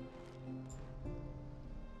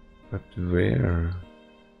 But where?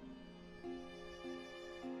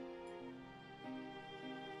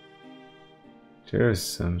 There is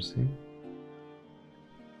something.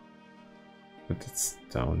 But it's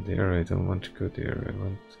down there. I don't want to go there. I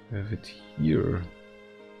want to have it here.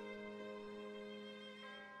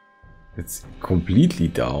 It's completely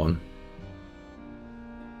down.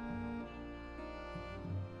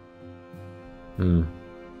 Hmm.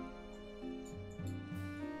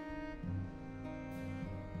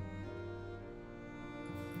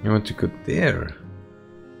 I want to go there.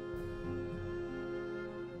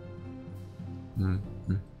 Hmm.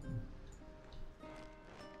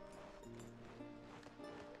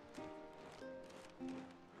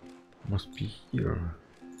 Must be here.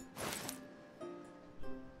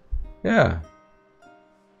 Yeah.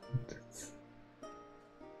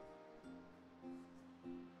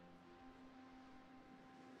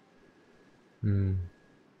 Hmm.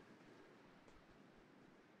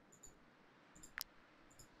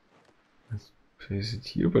 Let's place it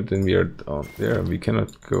here, but then we are down there. We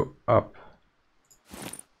cannot go up.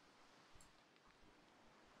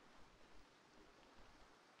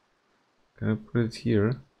 Can I put it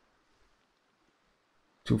here?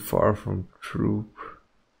 Too far from troop.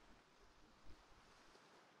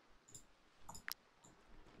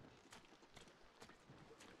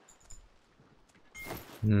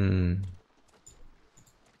 Hmm.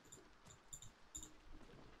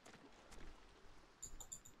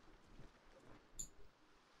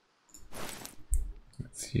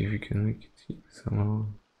 Let's see if we can make it here somehow.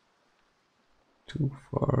 Too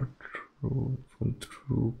far from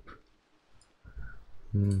troop.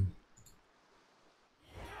 Hmm.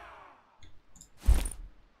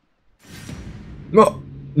 No!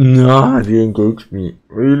 No, they engaged me.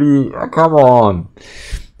 Really? Oh, come on!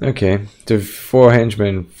 Okay, the 4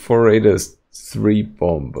 henchmen, 4 raiders, 3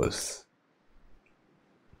 bombers.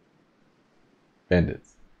 Bandits.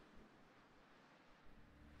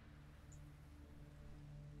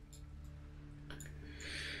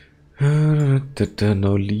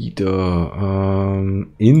 No leader.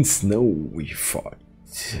 In snow we fight.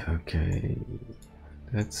 Okay,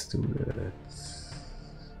 let's do that.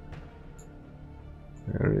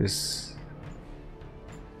 Where is...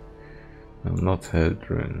 I'm not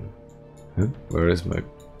Heldren. Huh? Where is my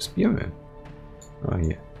spearman? Oh,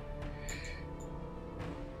 yeah.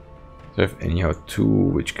 So I have anyhow 2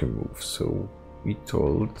 which can move, so we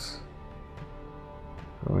told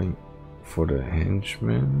going for the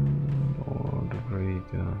henchman or the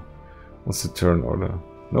raider. What's the turn order?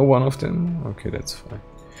 No one of them? Okay, that's fine.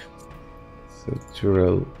 So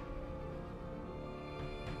Tyrell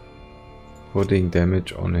putting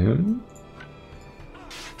damage on him.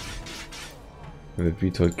 That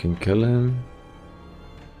Vitold can kill him.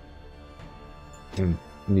 And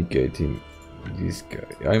negating this guy.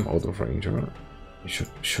 I'm out of range, right?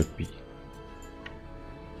 Should be.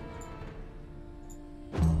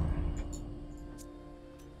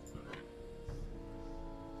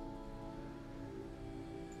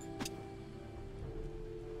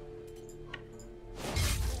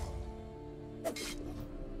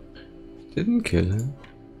 Didn't kill him.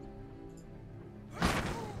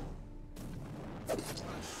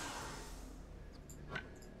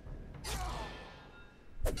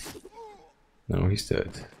 No, he's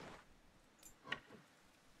dead.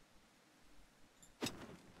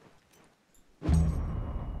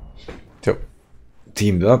 So,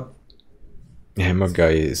 teamed up. Hammer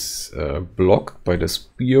guy is blocked by the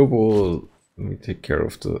spear wall. Let me take care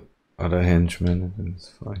of the other henchmen and it's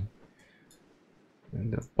fine.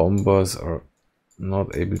 And the bombers are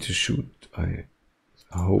not able to shoot, I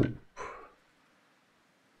hope.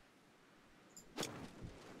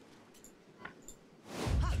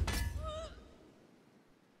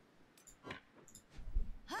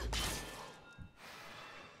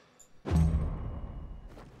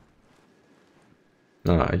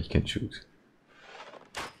 Ah, he can shoot.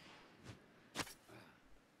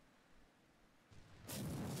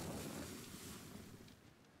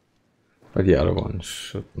 But the other one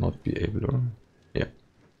should not be able to. Yeah.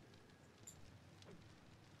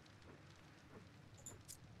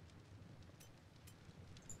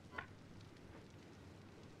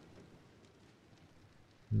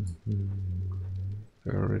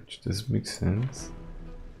 Courage, this makes sense.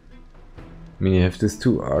 I mean, you have these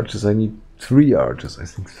 2 archers, I need 3 archers, I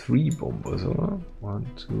think 3 bombers, or 1,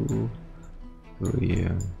 2, 3.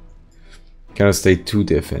 Kind of stay too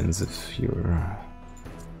defensive here.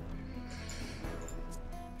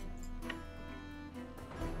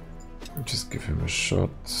 Just give him a shot.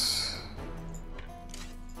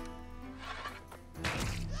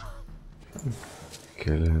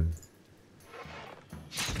 Kill him.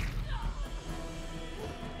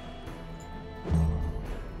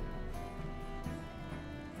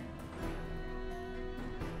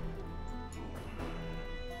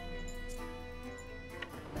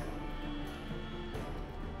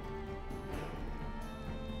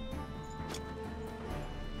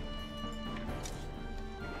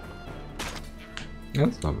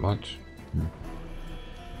 That's not much.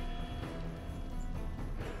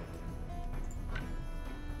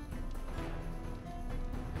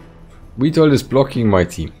 Wartales is blocking my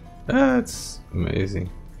team. That's amazing.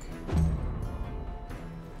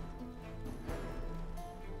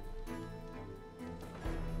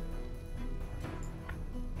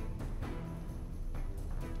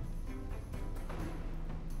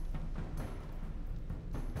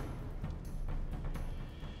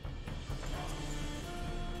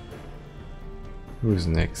 Who's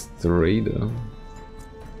next? The raider.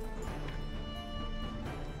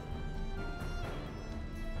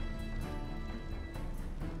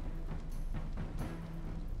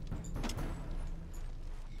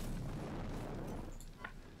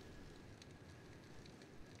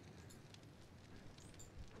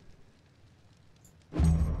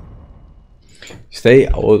 Stay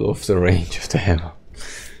out of the range of the hammer.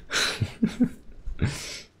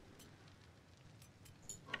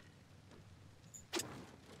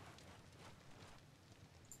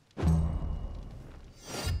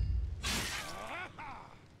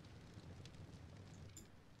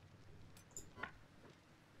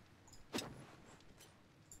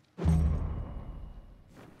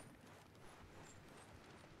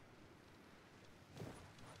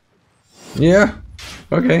 Yeah,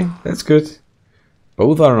 okay, that's good.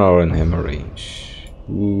 Both are now in hammer range.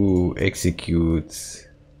 Ooh, execute.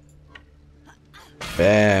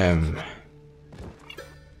 Bam.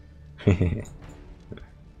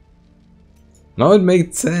 Now it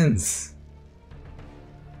made sense.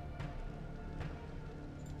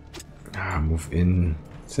 Ah, move in.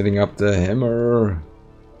 Setting up the hammer.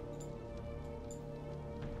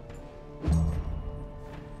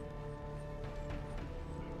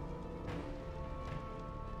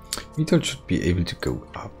 Wartales should be able to go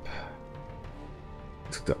up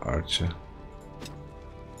to the archer.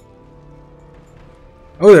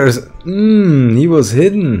 Oh, there's... he was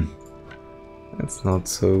hidden. That's not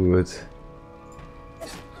so good.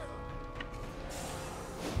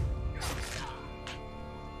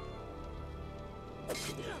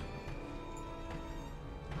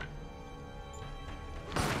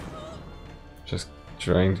 Just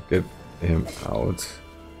trying to get him out.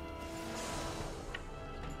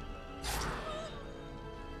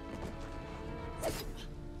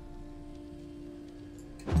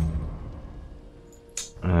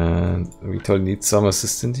 And Wartales needs some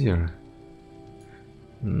assistant here.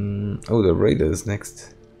 Oh, the raider is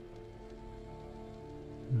next.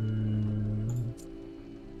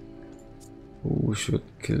 Who should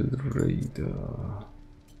kill the raider?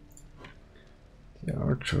 The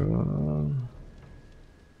archer.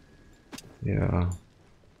 Yeah.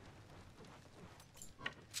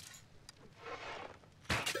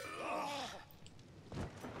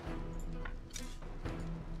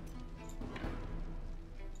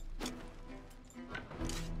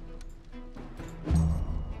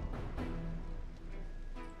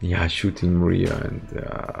 Yeah, shooting Maria and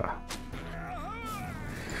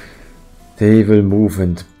they will move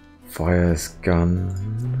and fire his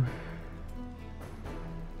gun.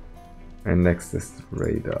 And next is the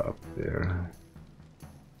raider up there.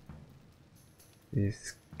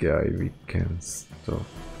 This guy we can stop.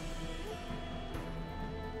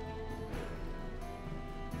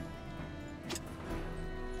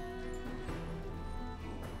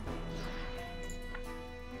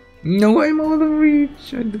 No, I'm out of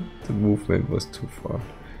reach. The movement was too far.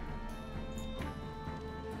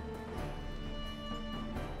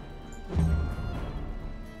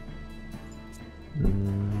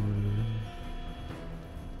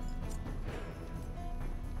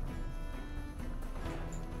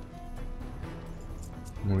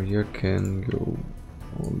 Maria can go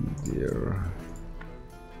on there.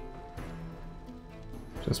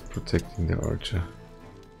 Just protecting the archer.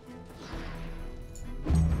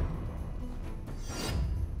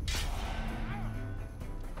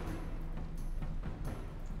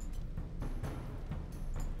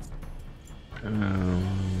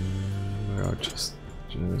 Yeah, just.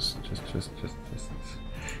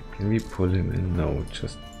 Can we pull him in? No,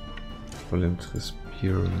 just pull him to the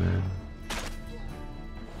spearman.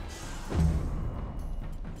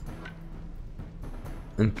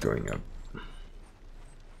 And going up.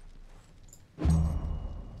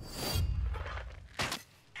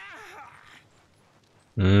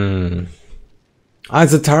 Ah,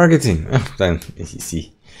 it's a targeting. Then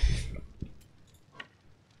easy.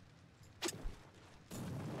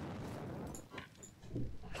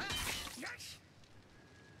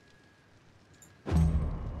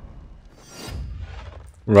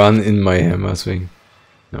 Run in my hammer swing.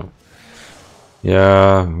 No.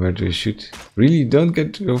 Yeah, where do you shoot? Really don't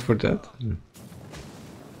get to go for that?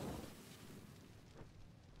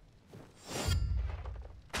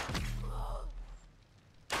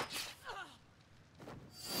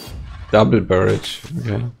 Double barrage.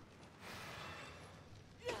 Okay.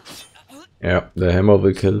 Yeah, the hammer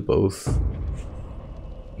will kill both.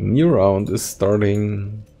 New round is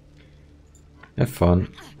starting. Have fun.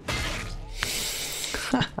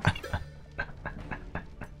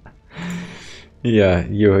 Yeah,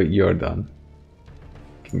 you're done.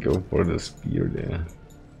 Can go for the spear there.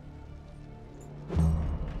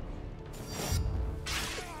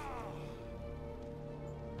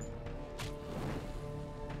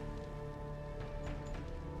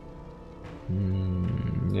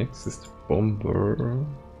 Next is the bomber.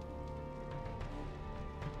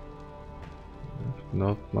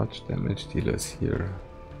 Not much damage dealers here.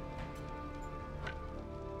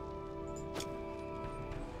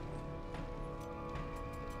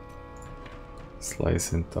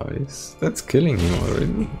 Slice and dice. That's killing him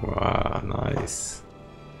already. Wow, nice.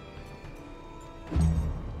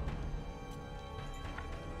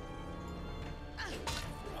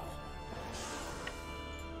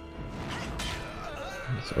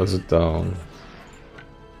 It's also down.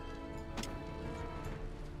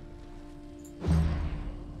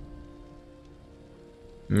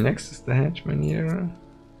 Next is the henchman here.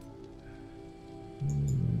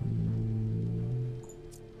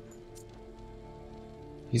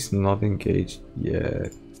 He's not engaged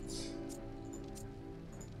yet.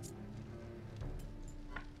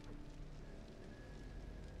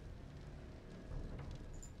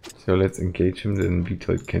 So let's engage him, then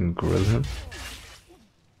Wartales can grill him.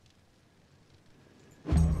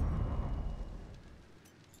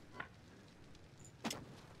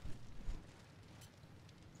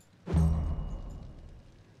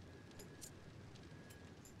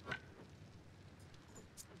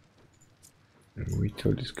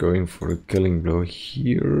 Wartales is going for a killing blow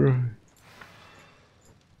here.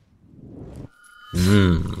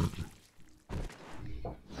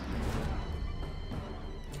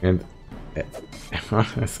 And I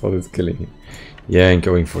thought it's killing him. Yeah, and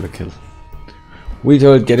going for the kill.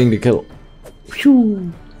 Wartales getting the kill.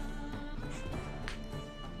 Phew.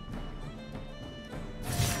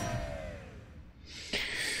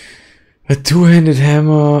 A two-handed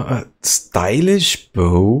hammer, a stylish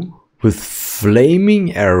bow with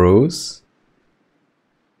flaming arrows.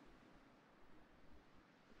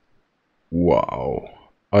 Wow.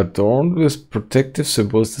 Adorned with protective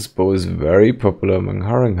symbols, this bow is very popular among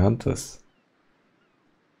harang hunters.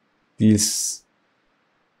 Deals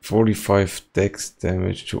 45 dex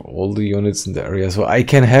damage to all the units in the area, so I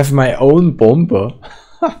can have my own bomber.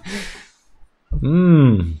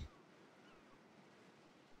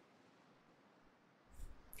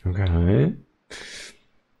 Okay.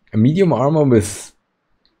 A medium armor with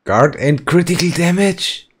guard and critical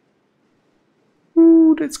damage.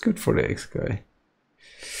 Ooh, that's good for the X guy.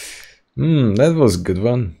 That was a good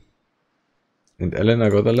one. And Elena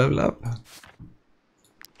got a level up.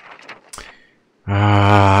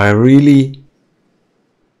 Ah, really?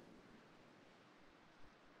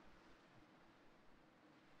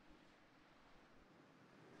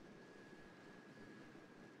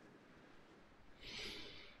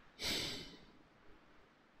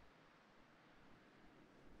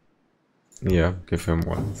 Yeah, give him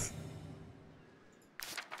once.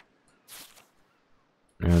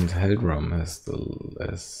 And Heldram has the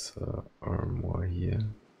less armor here.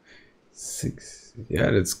 6. Yeah,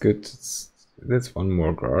 that's good. That's one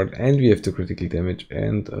more guard. And we have the critical damage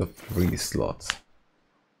and a free slot.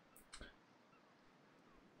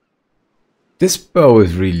 This bow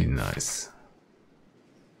is really nice.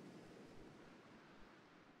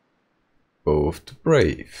 Bow of the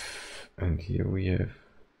Brave. And here we have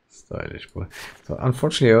stylish bow. So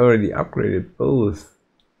unfortunately I already upgraded both.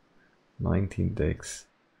 19 dex.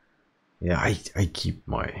 Yeah, I keep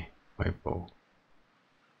my bow.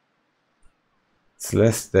 It's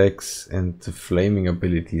less dex and the flaming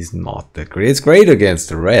ability is not that great. It's great against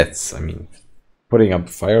the rats. I mean, putting up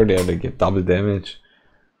fire there, they get double damage.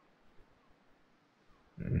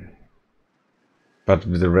 But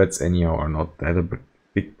the rats anyhow are not that a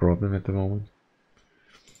big problem at the moment.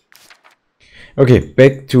 Okay,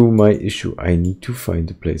 back to my issue. I need to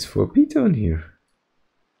find a place for a beatdown here.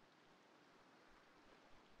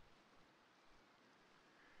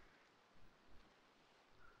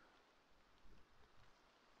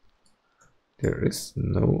 There is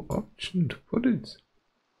no option to put it.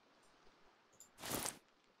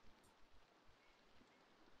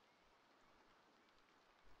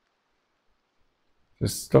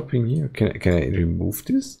 Just stopping here. Can I remove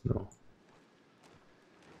this? No.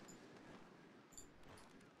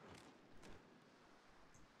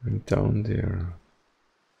 And down there.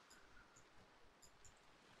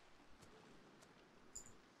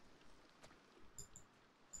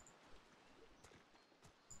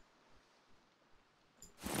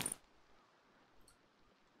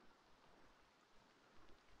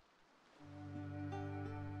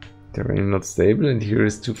 Terrain not stable and here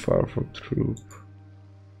is too far from troop.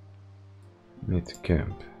 Need to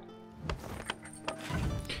camp.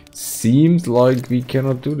 Seems like we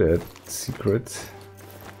cannot do that. Secret.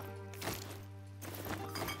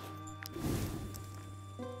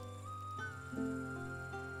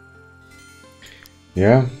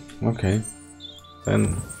 Yeah, okay.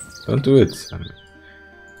 Then don't do it.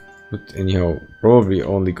 But anyhow, probably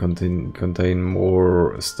only contain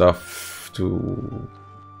more stuff to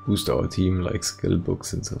boost our team, like skill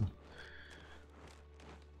books and so on.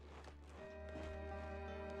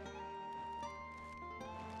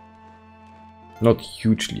 Not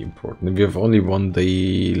hugely important. We have only 1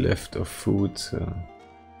 day left of food.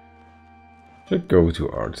 Should go to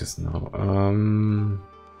Arthes now.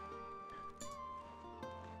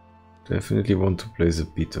 Definitely want to place a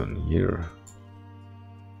bit on here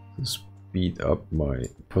to speed up my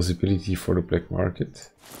possibility for the black market.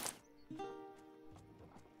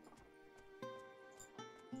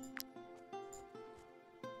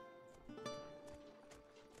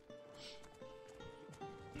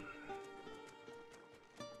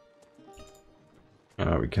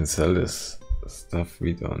 We can sell this stuff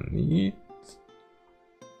we don't need,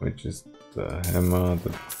 which is the hammer,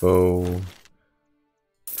 the bow,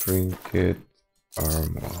 trinket,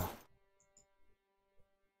 armor.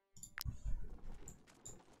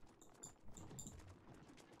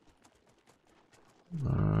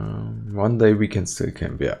 One day we can still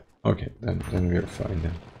camp, yeah. Okay, then we're fine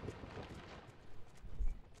then.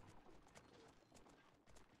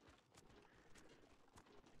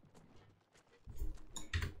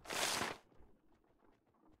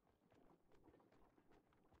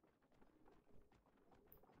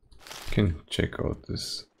 Can check out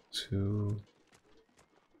this too.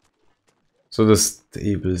 So the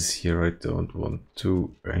stables here, I don't want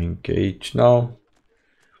to engage now.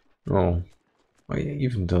 No, I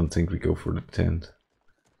even don't think we go for the tent.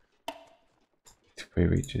 To pay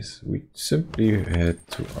wages, we simply head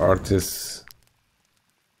to Arthes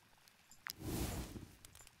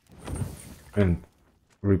and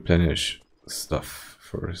replenish stuff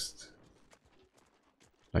first,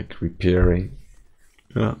 like repairing.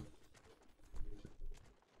 Yeah.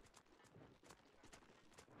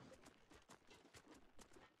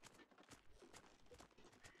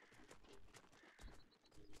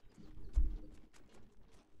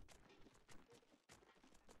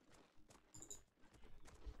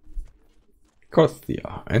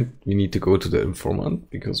 Kothia, and we need to go to the informant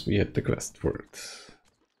because we had the quest for it.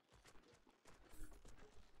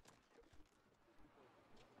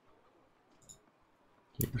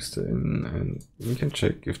 Here's the inn, and we can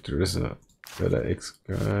check if there is a better X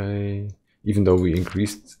guy, even though we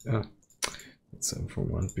increased. Let's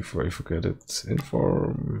informant before I forget it.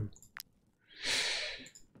 Inform.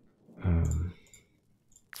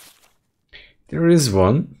 There is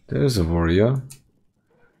one. There is a warrior.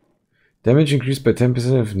 Damage increased by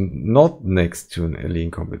 10% if not next to an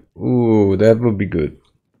alien combat. Ooh, that will be good.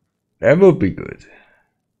 That will be good.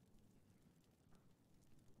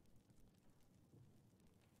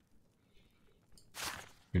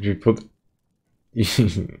 If we put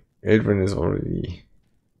Adrian is already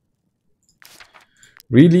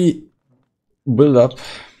really build up.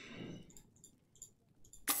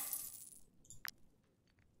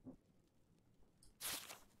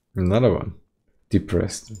 Another one.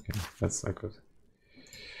 Depressed. Okay, that's not good.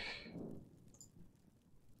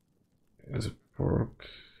 There's a pork.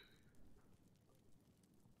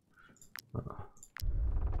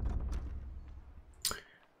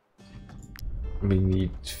 We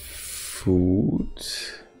need food.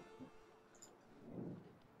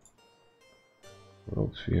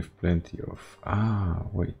 Ropes we have plenty of. Ah,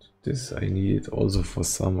 wait. This I need it also for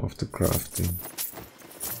some of the crafting.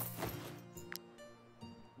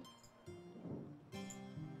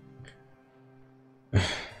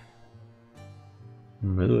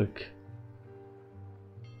 Milk.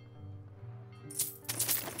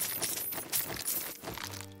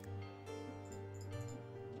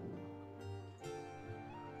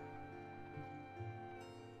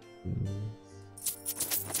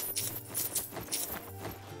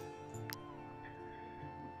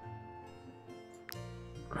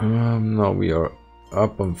 Now we are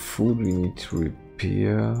up on food. We need to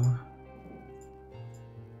repair.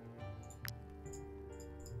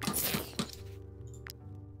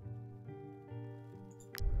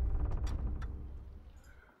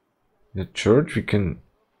 The church we can.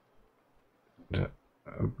 The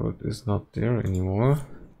abbot is not there anymore.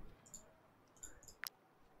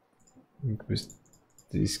 With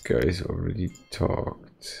these guys already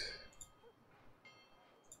talked.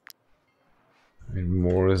 And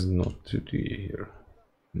more is not to do here.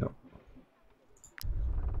 No.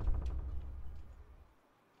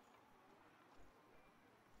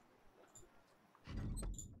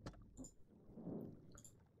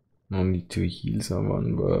 No need to heal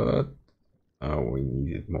someone, but we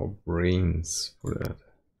needed more brains for that.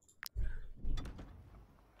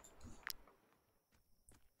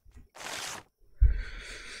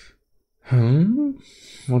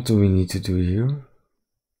 What do we need to do here?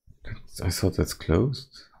 I thought that's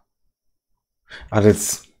closed. Ah,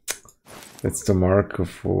 that's the marker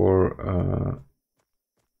for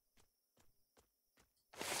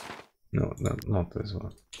no, not this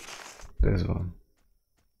one. This one.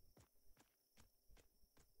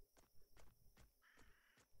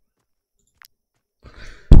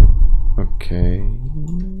 Okay.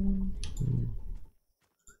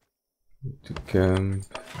 To camp.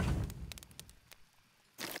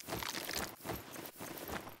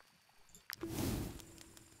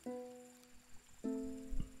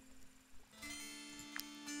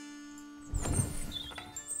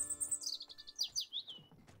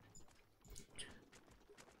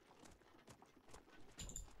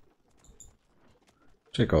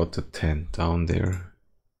 Check out the tent down there.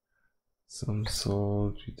 Some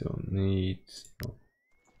salt we don't need. No.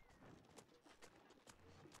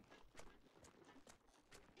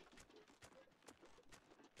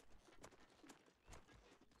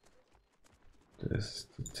 This is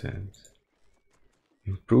the tent.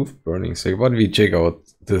 Improved burning sake. Why don't we check out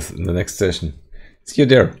this in the next session? See you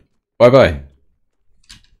there. Bye bye.